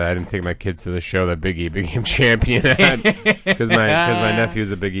like, "Yeah, I didn't take my kids to the show that Big E became champion at because my nephew's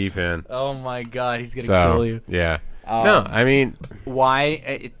a Big E fan." Oh my god, he's gonna kill you. Yeah. No, I mean, why?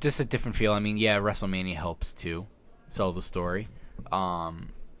 It's just a different feel. I mean, yeah, WrestleMania helps too sell the story,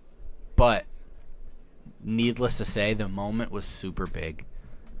 but needless to say, the moment was super big.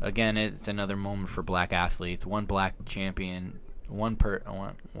 Again, it's another moment for black athletes. One black champion, one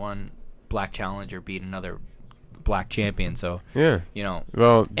black challenger beat another black champion. So yeah, you know,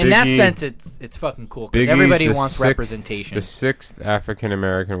 well, in that sense, it's fucking cool because everybody wants representation. The 6th African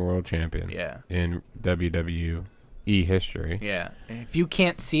American world champion. Yeah. In WWE history. Yeah. If you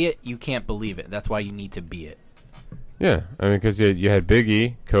can't see it, you can't believe it. That's why you need to be it. Yeah, I mean, because you had Big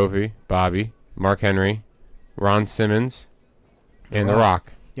E, Kofi, Bobby, Mark Henry, Ron Simmons, and The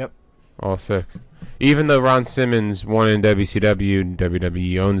Rock. Yep. All 6. Even though Ron Simmons won in WCW,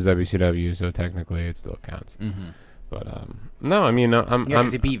 WWE owns WCW, so technically it still counts. Mm-hmm. But no, I mean,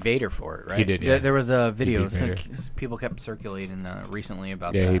 because he beat Vader for it, right? He did. Yeah. There was a video. People kept circulating recently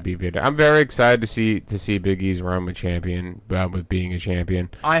about that. Yeah, he beat Vader. I'm very excited to see Big E's run with with being a champion.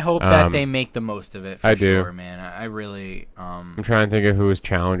 I hope that they make the most of it. For do, man. I really. I'm trying to think of who his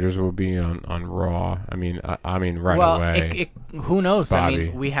challengers will be on Raw. I mean, right away. Who knows? I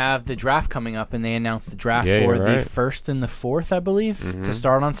mean, we have the draft coming up, and they announced the draft for the 1st and the 4th, I believe, to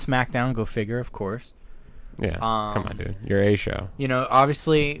start on SmackDown. Go figure, of course. Yeah, come on, dude. You're a show. You know,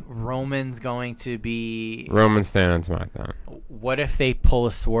 obviously, Roman's going to be... Roman's staying on SmackDown. What if they pull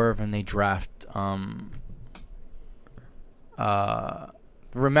a swerve and they draft...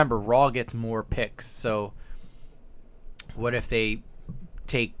 remember, Raw gets more picks, so... What if they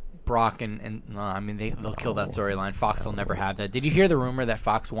take Brock and I mean, they'll kill that storyline. Fox will never have that. Did you hear the rumor that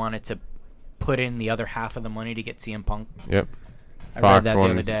Fox wanted to put in the other half of the money to get CM Punk? Yep. I read that the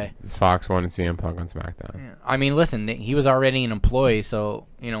other day. Fox wanted CM Punk on SmackDown. Yeah. I mean, listen, he was already an employee, so,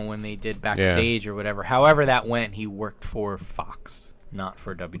 you know, when they did backstage or whatever, however that went, he worked for Fox, not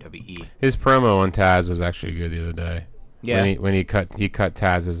for WWE. His promo on Taz was actually good the other day. Yeah. When he cut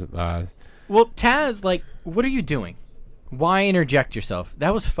Taz's... Well, Taz, like, what are you doing? Why interject yourself?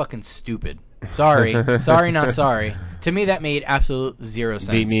 That was fucking stupid. Sorry. Sorry, not sorry. To me, that made absolute zero sense.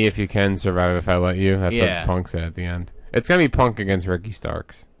 Beat me if you can, survive if I let you. That's what Punk said at the end. It's gonna be Punk against Ricky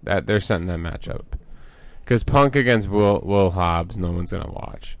Starks. That they're setting that match up. Because Punk against Will Hobbs, no one's gonna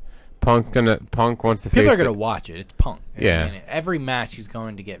watch. Punk wants to face. People are gonna watch it. It's Punk. Yeah. I mean, every match he's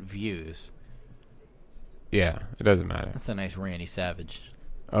going to get views. Yeah, it doesn't matter. That's a nice Randy Savage.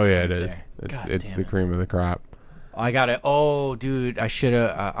 Oh yeah, it is. There. It's the cream of the crop. I got it. Oh, dude, I should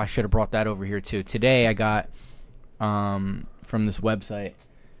have brought that over here too. Today I got from this website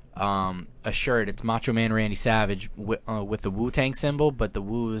a shirt. It's Macho Man Randy Savage with the Wu-Tang symbol, but the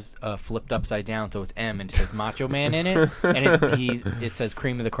Wu is flipped upside down, so it's M, and it says Macho Man in it, and it says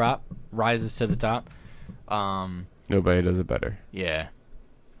cream of the crop, rises to the top. Nobody does it better. Yeah.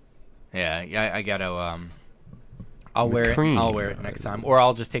 I gotta. I'll wear it next time, or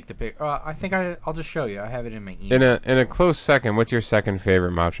I'll just take the pic. I think I'll just show you. I have it in my email. In a close second, what's your second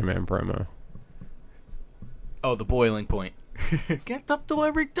favorite Macho Man promo? Oh, the boiling point. Get up to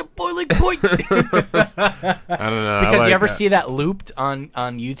the boiling point. I don't know. Because you ever see that looped on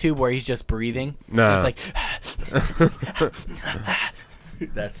YouTube where he's just breathing? No. It's like.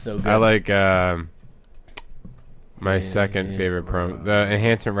 That's so good. I like. My second favorite promo. The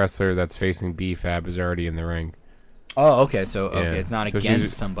enhancement wrestler that's facing B-Fab is already in the ring. Oh, okay. So Yeah. it's not So against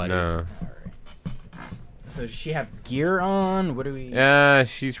she's- somebody. no. All right. So does she have gear on? What do we?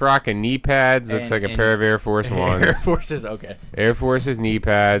 She's rocking knee pads. Looks like a pair of Air Force Ones. Air Forces. Okay. Air Force's knee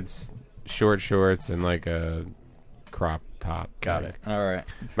pads, short shorts, and like a crop top. Got it. All right.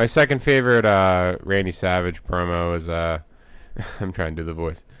 My second favorite Randy Savage promo is I'm trying to do the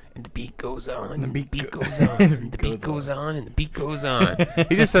voice. And the beat goes on, and the beat goes on, and the beat goes on, and the beat goes on.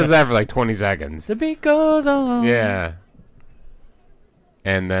 He just says that for like 20 seconds. The beat goes on. Yeah.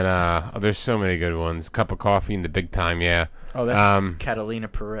 And then there's so many good ones. Cup of coffee in the big time, yeah. Oh, that's Catalina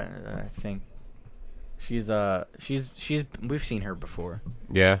Perez, I think. She's we've seen her before.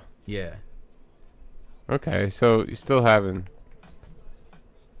 Yeah. Yeah. Okay, so you still haven't.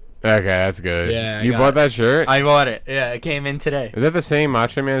 Okay, that's good. Yeah, I you got bought it. that shirt? I bought it. Yeah, it came in today. Is that the same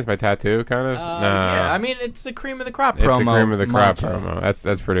Macho Man as my tattoo, kind of? Yeah, I mean, it's the cream of the crop It's promo. the cream of the crop macho. promo.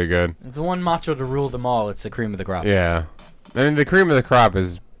 That's pretty good. It's the one macho to rule them all. It's the cream of the crop. Yeah. I mean, the cream of the crop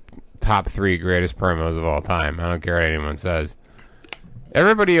is top 3 greatest promos of all time. I don't care what anyone says.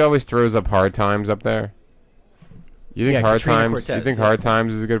 Everybody always throws up Hard Times up there. You think Yeah, Hard Katrina Times? Cortez, You think yeah. Hard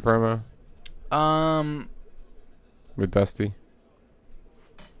Times is a good promo with Dusty?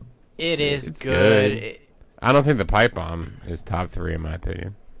 It is it's good. good. I don't think the Pipe Bomb is top 3 in my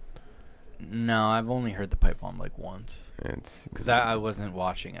opinion. No, I've only heard the pipe bomb like once It's because I wasn't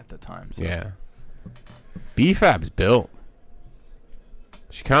watching at the time. So. yeah. B-Fab's built.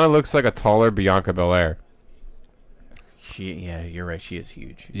 She kind of looks like a taller Bianca Belair. Yeah, you're right. She is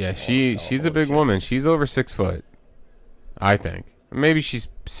huge. Yeah, she's a big woman. She's over 6 foot, I think. Maybe she's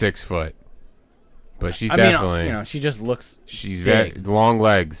 6 foot, but she's definitely. you know, she just looks. she's big. very long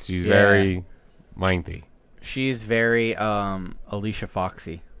legs. She's Yeah. very lengthy. She's very Alicia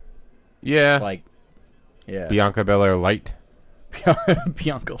Foxy. Yeah, Like, yeah, Bianca Belair light.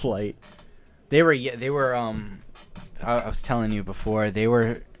 Bianca Light. They were. I was telling you before. They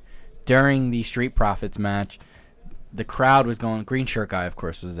were during the Street Profits match. The crowd was going. Green shirt guy, of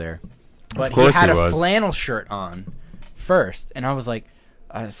course, was there, but course he had he a was. flannel shirt on first, and I was like,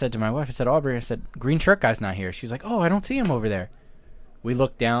 I said to my wife, I said, Aubrey, I said, green shirt guy's not here. She's like, oh, I don't see him over there. We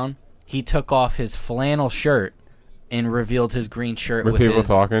looked down. He took off his flannel shirt and revealed his green shirt Were with people his,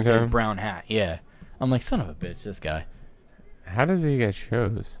 talking to his him? brown hat. Yeah, I'm like, son of a bitch, this guy. How does he get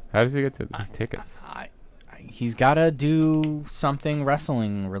shows? How does he get to these tickets? He's got to do something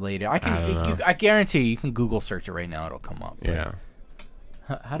wrestling related. I don't know. I guarantee you can Google search it right now. It'll come up. But Yeah,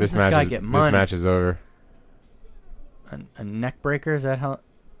 How does this this guy match get is money? this match is over. A neck breaker? Is that how?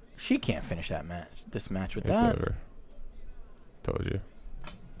 She can't finish that match. This match with It's that. over. Told you.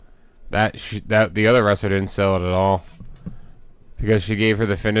 That the other wrestler didn't sell it at all because she gave her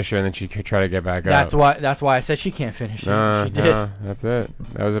the finisher and then she could try to get back That's up. why I said she can't finish it. No, She did. no, that's it.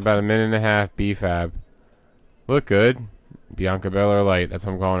 That was about a minute and a half. B-Fab. Look good. Bianca Belair light. That's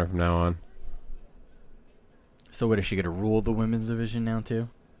what I'm calling her from now on. So what is she gonna rule the women's division now too?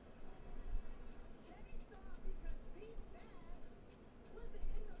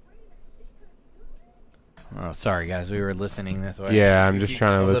 Oh, sorry guys, we were listening this way. Yeah, I'm just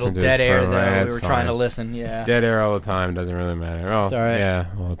trying to a listen little to dead this air promo. there. Yeah, We it's were fine. trying to listen. Yeah, Dead air all the time. Doesn't really matter. Oh, It's all right. yeah,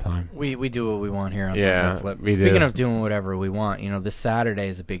 all the time. we do what we want here on Yeah, Sunset Flip. we Speaking do. of doing whatever we want, you know, this Saturday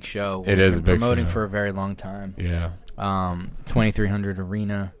is a big show. It We've is been a big promoting show. for a very long time. Yeah. 2300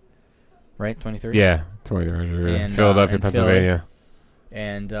 Arena, right? 23. Yeah. 2300. And, Philadelphia, and Pennsylvania.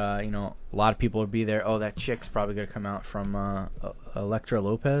 And you know, a lot of people would be there. Oh, that chick's probably gonna come out from Electra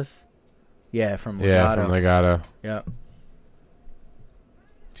Lopez. Yeah, from Legato. Yeah, from Legato. Yep.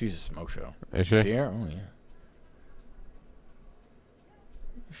 She's a smoke show. Is she? See her? Oh yeah.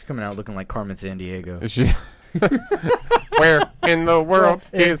 She's coming out looking like Carmen Sandiego. Is she? Where in the world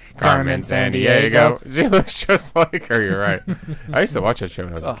is Carmen Sandiego? She looks just like her. You're right. I used to watch that show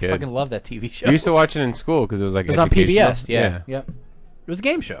when I was Oh, a I kid. fucking love that TV show. You used to watch it in school because it was like It was on educational. PBS. Yeah. Yep. It was a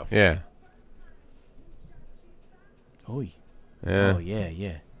game show. Yeah. Oh, Yeah. oh yeah,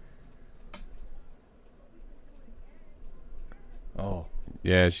 yeah. Oh.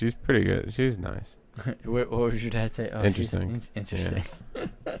 Yeah, she's pretty good. She's nice. What was your dad say? Oh, Interesting. Interesting.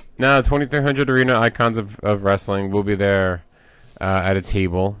 Now, 2300 Arena Icons of Wrestling will be there at a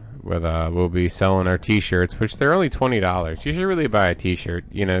table with we'll be selling our T-shirts, which they're only $20. You should really buy a T-shirt.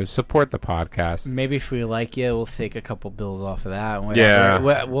 You know, support the podcast. Maybe if we like you, we'll take a couple bills off of that. Whatever.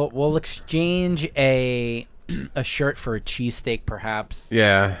 Yeah. We'll exchange a a shirt for a cheesesteak, perhaps.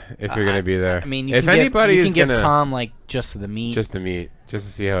 Yeah, if you're gonna be there. I mean, if anybody you is can give gonna Tom like just the meat. just the meat, just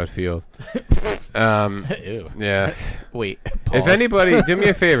to see how it feels. Ew. Yeah. Wait. If Pause. anybody, do me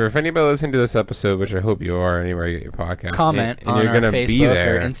a favor. If anybody listening to this episode, which I hope you are, anywhere you get your podcast, comment and on you're our gonna Facebook be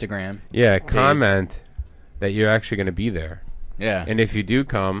there, or Instagram. yeah, comment that you're actually gonna be there. Yeah. And if you do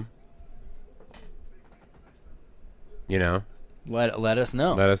come, Let us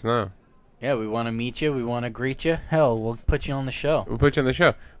know. let us know. Yeah, we want to meet you. We want to greet you. Hell, we'll put you on the show. We'll put you on the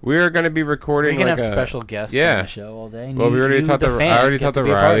show. We are going to be recording. We can like have a special guests yeah. on the show all day. Well, we already talked to. I already talked to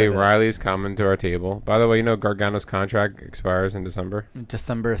Riley. Riley. Riley's coming to our table. By the way, Gargano's contract expires in December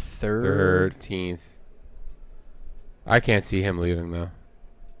December 3rd. 13th. I can't see him leaving though.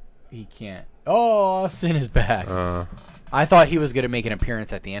 He can't. Oh, Austin is back. I thought he was going to make an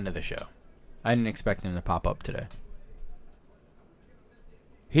appearance at the end of the show. I didn't expect him to pop up today.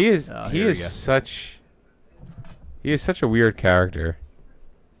 He is. Oh, he here we is go. such. He is such a weird character.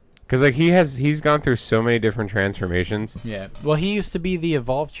 Because like he's gone through so many different transformations. Yeah. Well, he used to be the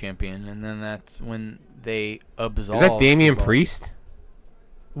Evolve champion, and then that's when they absolved. Is that Damian Evolve. Priest?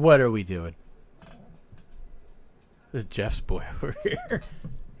 What are we doing? This is Jeff's boy over here.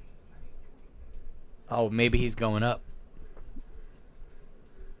 Oh, maybe he's going up.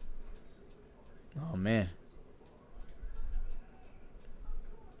 Oh, man.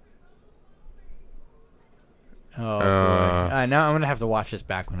 Oh, boy. Now I'm going to have to watch this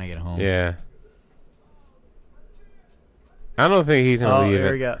back when I get home. Yeah. I don't think he's gonna leave here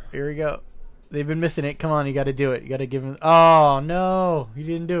it. we go. Here we go. They've been missing it. Come on, you got to do it. You got to give him. Oh no, he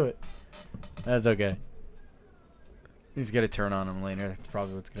didn't do it. That's okay. He's gonna turn on him later. That's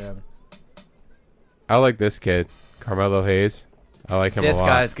probably what's gonna happen. I like this kid, Carmelo Hayes. I like him This a lot.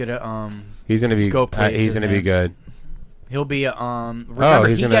 guy's gonna He's gonna be go places, he's gonna be man. good. He'll be remember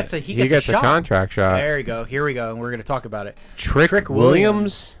he's he gonna, gets a shot. contract shot. There you go. Here we go, and we're gonna talk about it. Trick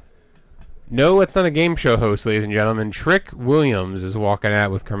Williams. No, it's not a game show host, ladies and gentlemen. Trick Williams is walking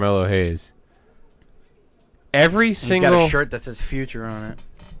out with Carmelo Hayes. Every He's single got a shirt that says "Future" on it.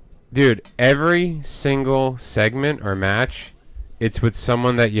 dude, every single segment or match, it's with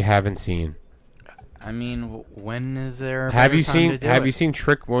someone that you haven't seen. I mean, when is there? A Have better you time seen? to do Have it? you seen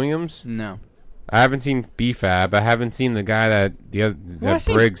Trick Williams? No. I haven't seen B-Fab. I haven't seen the guy that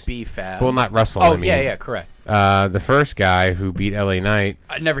Briggs. B-Fab. Well, not wrestle. Oh I mean. yeah, correct. The first guy who beat LA Knight,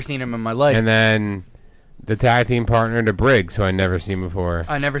 I've never seen him in my life. and then the tag team partner to Briggs, who I never seen before.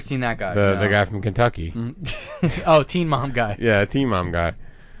 I never seen that guy. The no. guy from Kentucky. Oh, Teen Mom guy. Yeah, Team Mom guy.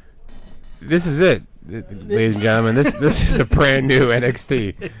 This is it, ladies and gentlemen. This is a brand new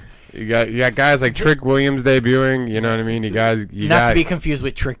NXT. You got guys like Trick Williams debuting. You know what I mean? Not to be confused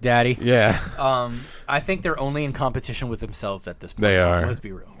with Trick Daddy. Yeah. I think they're only in competition with themselves at this point. They are. Let's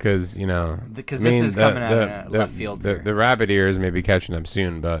be real. Because Because this is coming out of left field here. The rabbit ears may be catching up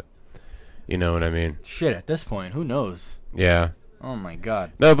soon, but you know what I mean. Shit, at this point, who knows? Yeah. Oh my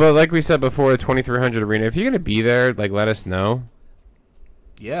god. No, but like we said before, the 2300 arena. If you're gonna be there, like let us know.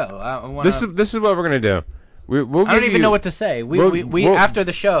 Yeah, I wanna, This is what we're gonna do. We'll I don't give even you- know what to say. We after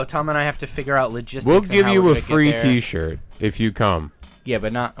the show, Tom and I have to figure out logistics. We'll and give how you we're a gonna free get there. T-shirt if you come. Yeah,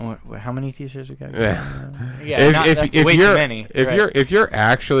 but not how many T-shirts we got? Yeah. Yeah, that's way too many. If you're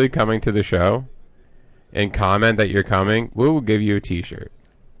actually coming to the show and comment that you're coming, we will give you a T-shirt.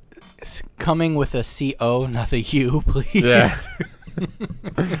 Coming with a CO, not a U, please. Yeah.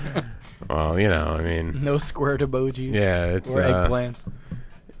 Well, I mean, No squirt emojis. yeah, it's Or eggplants.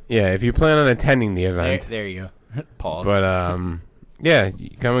 yeah. If you plan on attending the There, event, there you go. Pause. but yeah,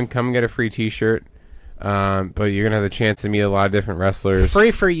 you come and get a free T-shirt. But you're gonna have the chance to meet a lot of different wrestlers.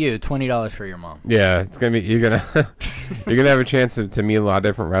 Free for you, $20 for your mom. Yeah, it's gonna be you're gonna have a chance to meet a lot of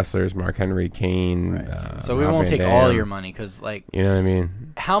different wrestlers. Mark Henry, Kane. So we Rob won't Van take all Dam. your money because, like, You know what I mean?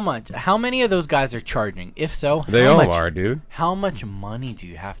 how many of those guys are charging? If so, They how all much, are, dude. How much money do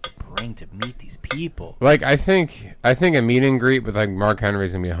you have to bring to meet these people? Like I think a meet and greet with like Mark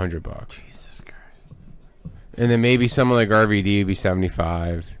Henry's gonna be $100, Jesus Christ. and then maybe someone like RVD would be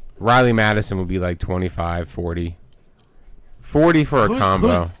 $75. Riley Madison would be like 25, 40. 40 for a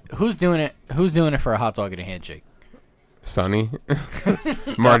combo. Who's doing it? Who's doing it for a hot dog and a handshake? Sonny,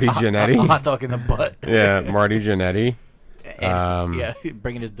 Marty A Jannetty. hot dog in the butt. Yeah, Marty Jannetty. And, yeah,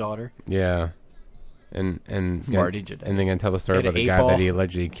 bringing his daughter. Yeah. And Marty Jannetty. and then gonna tell the story And about an the guy 8-ball. that he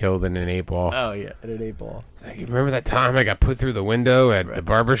allegedly killed in an 8-ball. Oh yeah, and an 8-ball. Like, you remember that time I got put through the window at the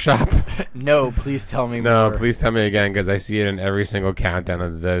barber shop? No, please tell me No, more. please tell me again, because I see it in every single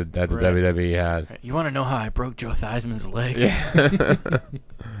countdown that the Right. WWE has. You want to know how I broke Joe Theismann's leg? Yeah.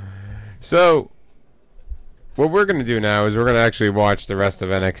 So, what we're going to do now is we're going to actually watch the rest of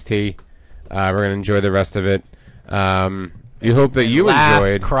NXT. We're going to enjoy the rest of it. We hope that you laugh,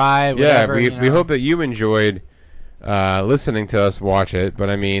 enjoyed. cry, whatever. We hope that you enjoyed listening to us watch it. But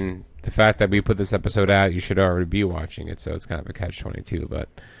I mean, the fact that we put this episode out, you should already be watching it. So it's kind of a catch-22. But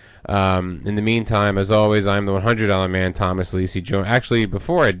in the meantime, as always, I'm the $100 man, Thomas Lisi. Actually,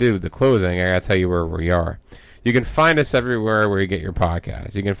 before I do the closing, I got to tell you where we are. You can find us everywhere where you get your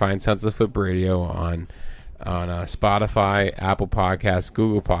podcasts. You can find Sons of Flip Radio on Spotify, Apple Podcasts,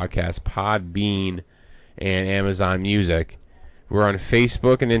 Google Podcasts, Podbean, and Amazon Music. We're on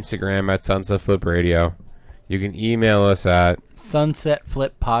Facebook and Instagram at Sunset Flip Radio. You can email us at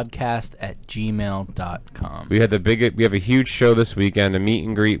sunsetflippodcast@gmail.com. We have a huge show this weekend, a meet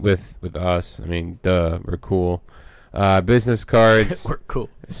and greet with us. I mean, we're cool. Business cards, We're cool.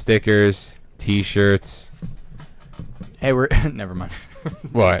 stickers, T-shirts. Hey, we're never mind.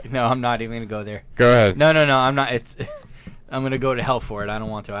 What? No, I'm not even gonna go there. Go ahead. No, I'm not. I'm gonna go to hell for it. I don't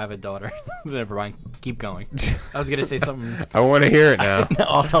want to. I have a daughter. Never mind. Keep going. I was gonna say something. I want to hear it now. No,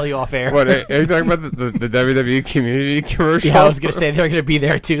 I'll tell you off air. What, are you talking about the WWE community commercial? Yeah, I was gonna say they're gonna be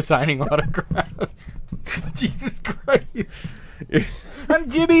there too, signing autographs. Jesus Christ! I'm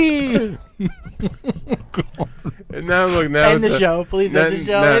Jimmy. Now look, End the show, please. End the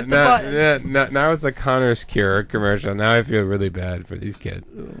show. Hit the button. Now it's a Connor's Cure commercial. Now I feel really bad for these kids.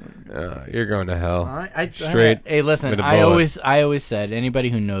 You're going to hell. Straight. Hey, listen. with a I bullet. always said, anybody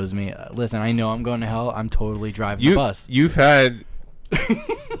who knows me, listen. I know I'm going to hell. I'm totally driving the bus. You've had.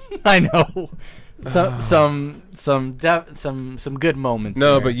 I know. Some good moments.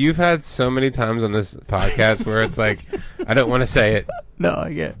 No, there. but you've had so many times on this podcast where it's like, I don't want to say it. No,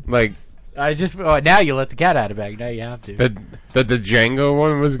 I get. Like, I just now you let the cat out of the bag. Now you have to. the Django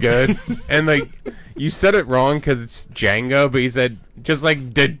one was good, and like you said it wrong because it's Django, but you said just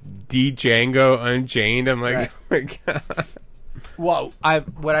like D Django Unchained. I'm like, Right. oh my god. Whoa!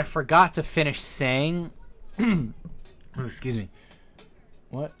 What I forgot to finish saying. Oh, excuse me.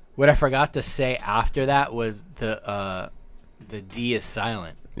 What I forgot to say after that was the D is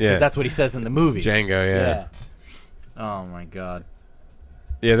silent. Yeah, 'Cause that's what he says in the movie. Django. Yeah. Oh my god.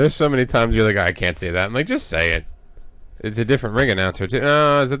 Yeah, there's so many times you're like, I can't say that. I'm like, just say it. It's a different ring announcer too.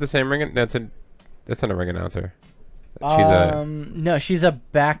 Is that the same ring? That's not a ring announcer. No, she's a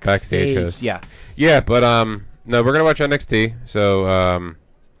backstage host. Yes. Yeah, but no, we're gonna watch NXT. So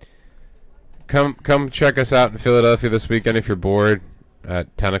come check us out in Philadelphia this weekend if you're bored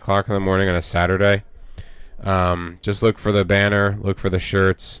at 10 o'clock in the morning on a Saturday. Just look for the banner, look for the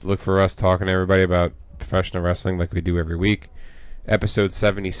shirts, look for us talking to everybody about professional wrestling like we do every week. Episode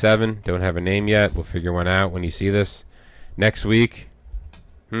 77. Don't have a name yet. We'll figure one out when you see this. Next week.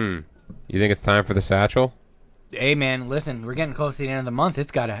 You think it's time for the satchel? Hey man, listen, we're getting close to the end of the month.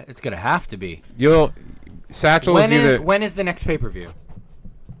 It's gonna have to be. Satchel When is either when is the next pay-per-view?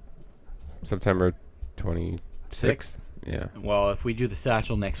 September 26th. Yeah. Well, if we do the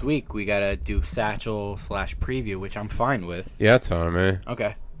satchel next week, we gotta do satchel / preview, which I'm fine with. Yeah, that's fine, man.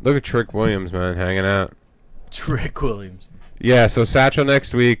 Okay. Look at Trick Williams, man, hanging out. Trick Williams. Yeah, so satchel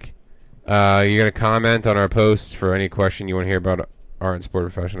next week. You're gonna comment on our posts for any question you want to hear about art and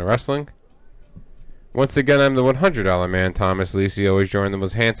sport professional wrestling. Once again, I'm the $100 man, Thomas Lisi. Always joined the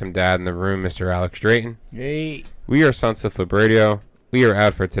most handsome dad in the room, Mr. Alex Drayton. Hey. We are Sunset Flip Radio. We are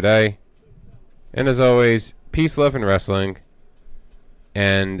out for today. And as always, peace, love, and wrestling.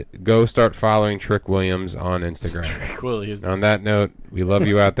 And go start following Trick Williams on Instagram. Trick Williams. On that note, we love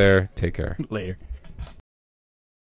you out there. Take care. Later.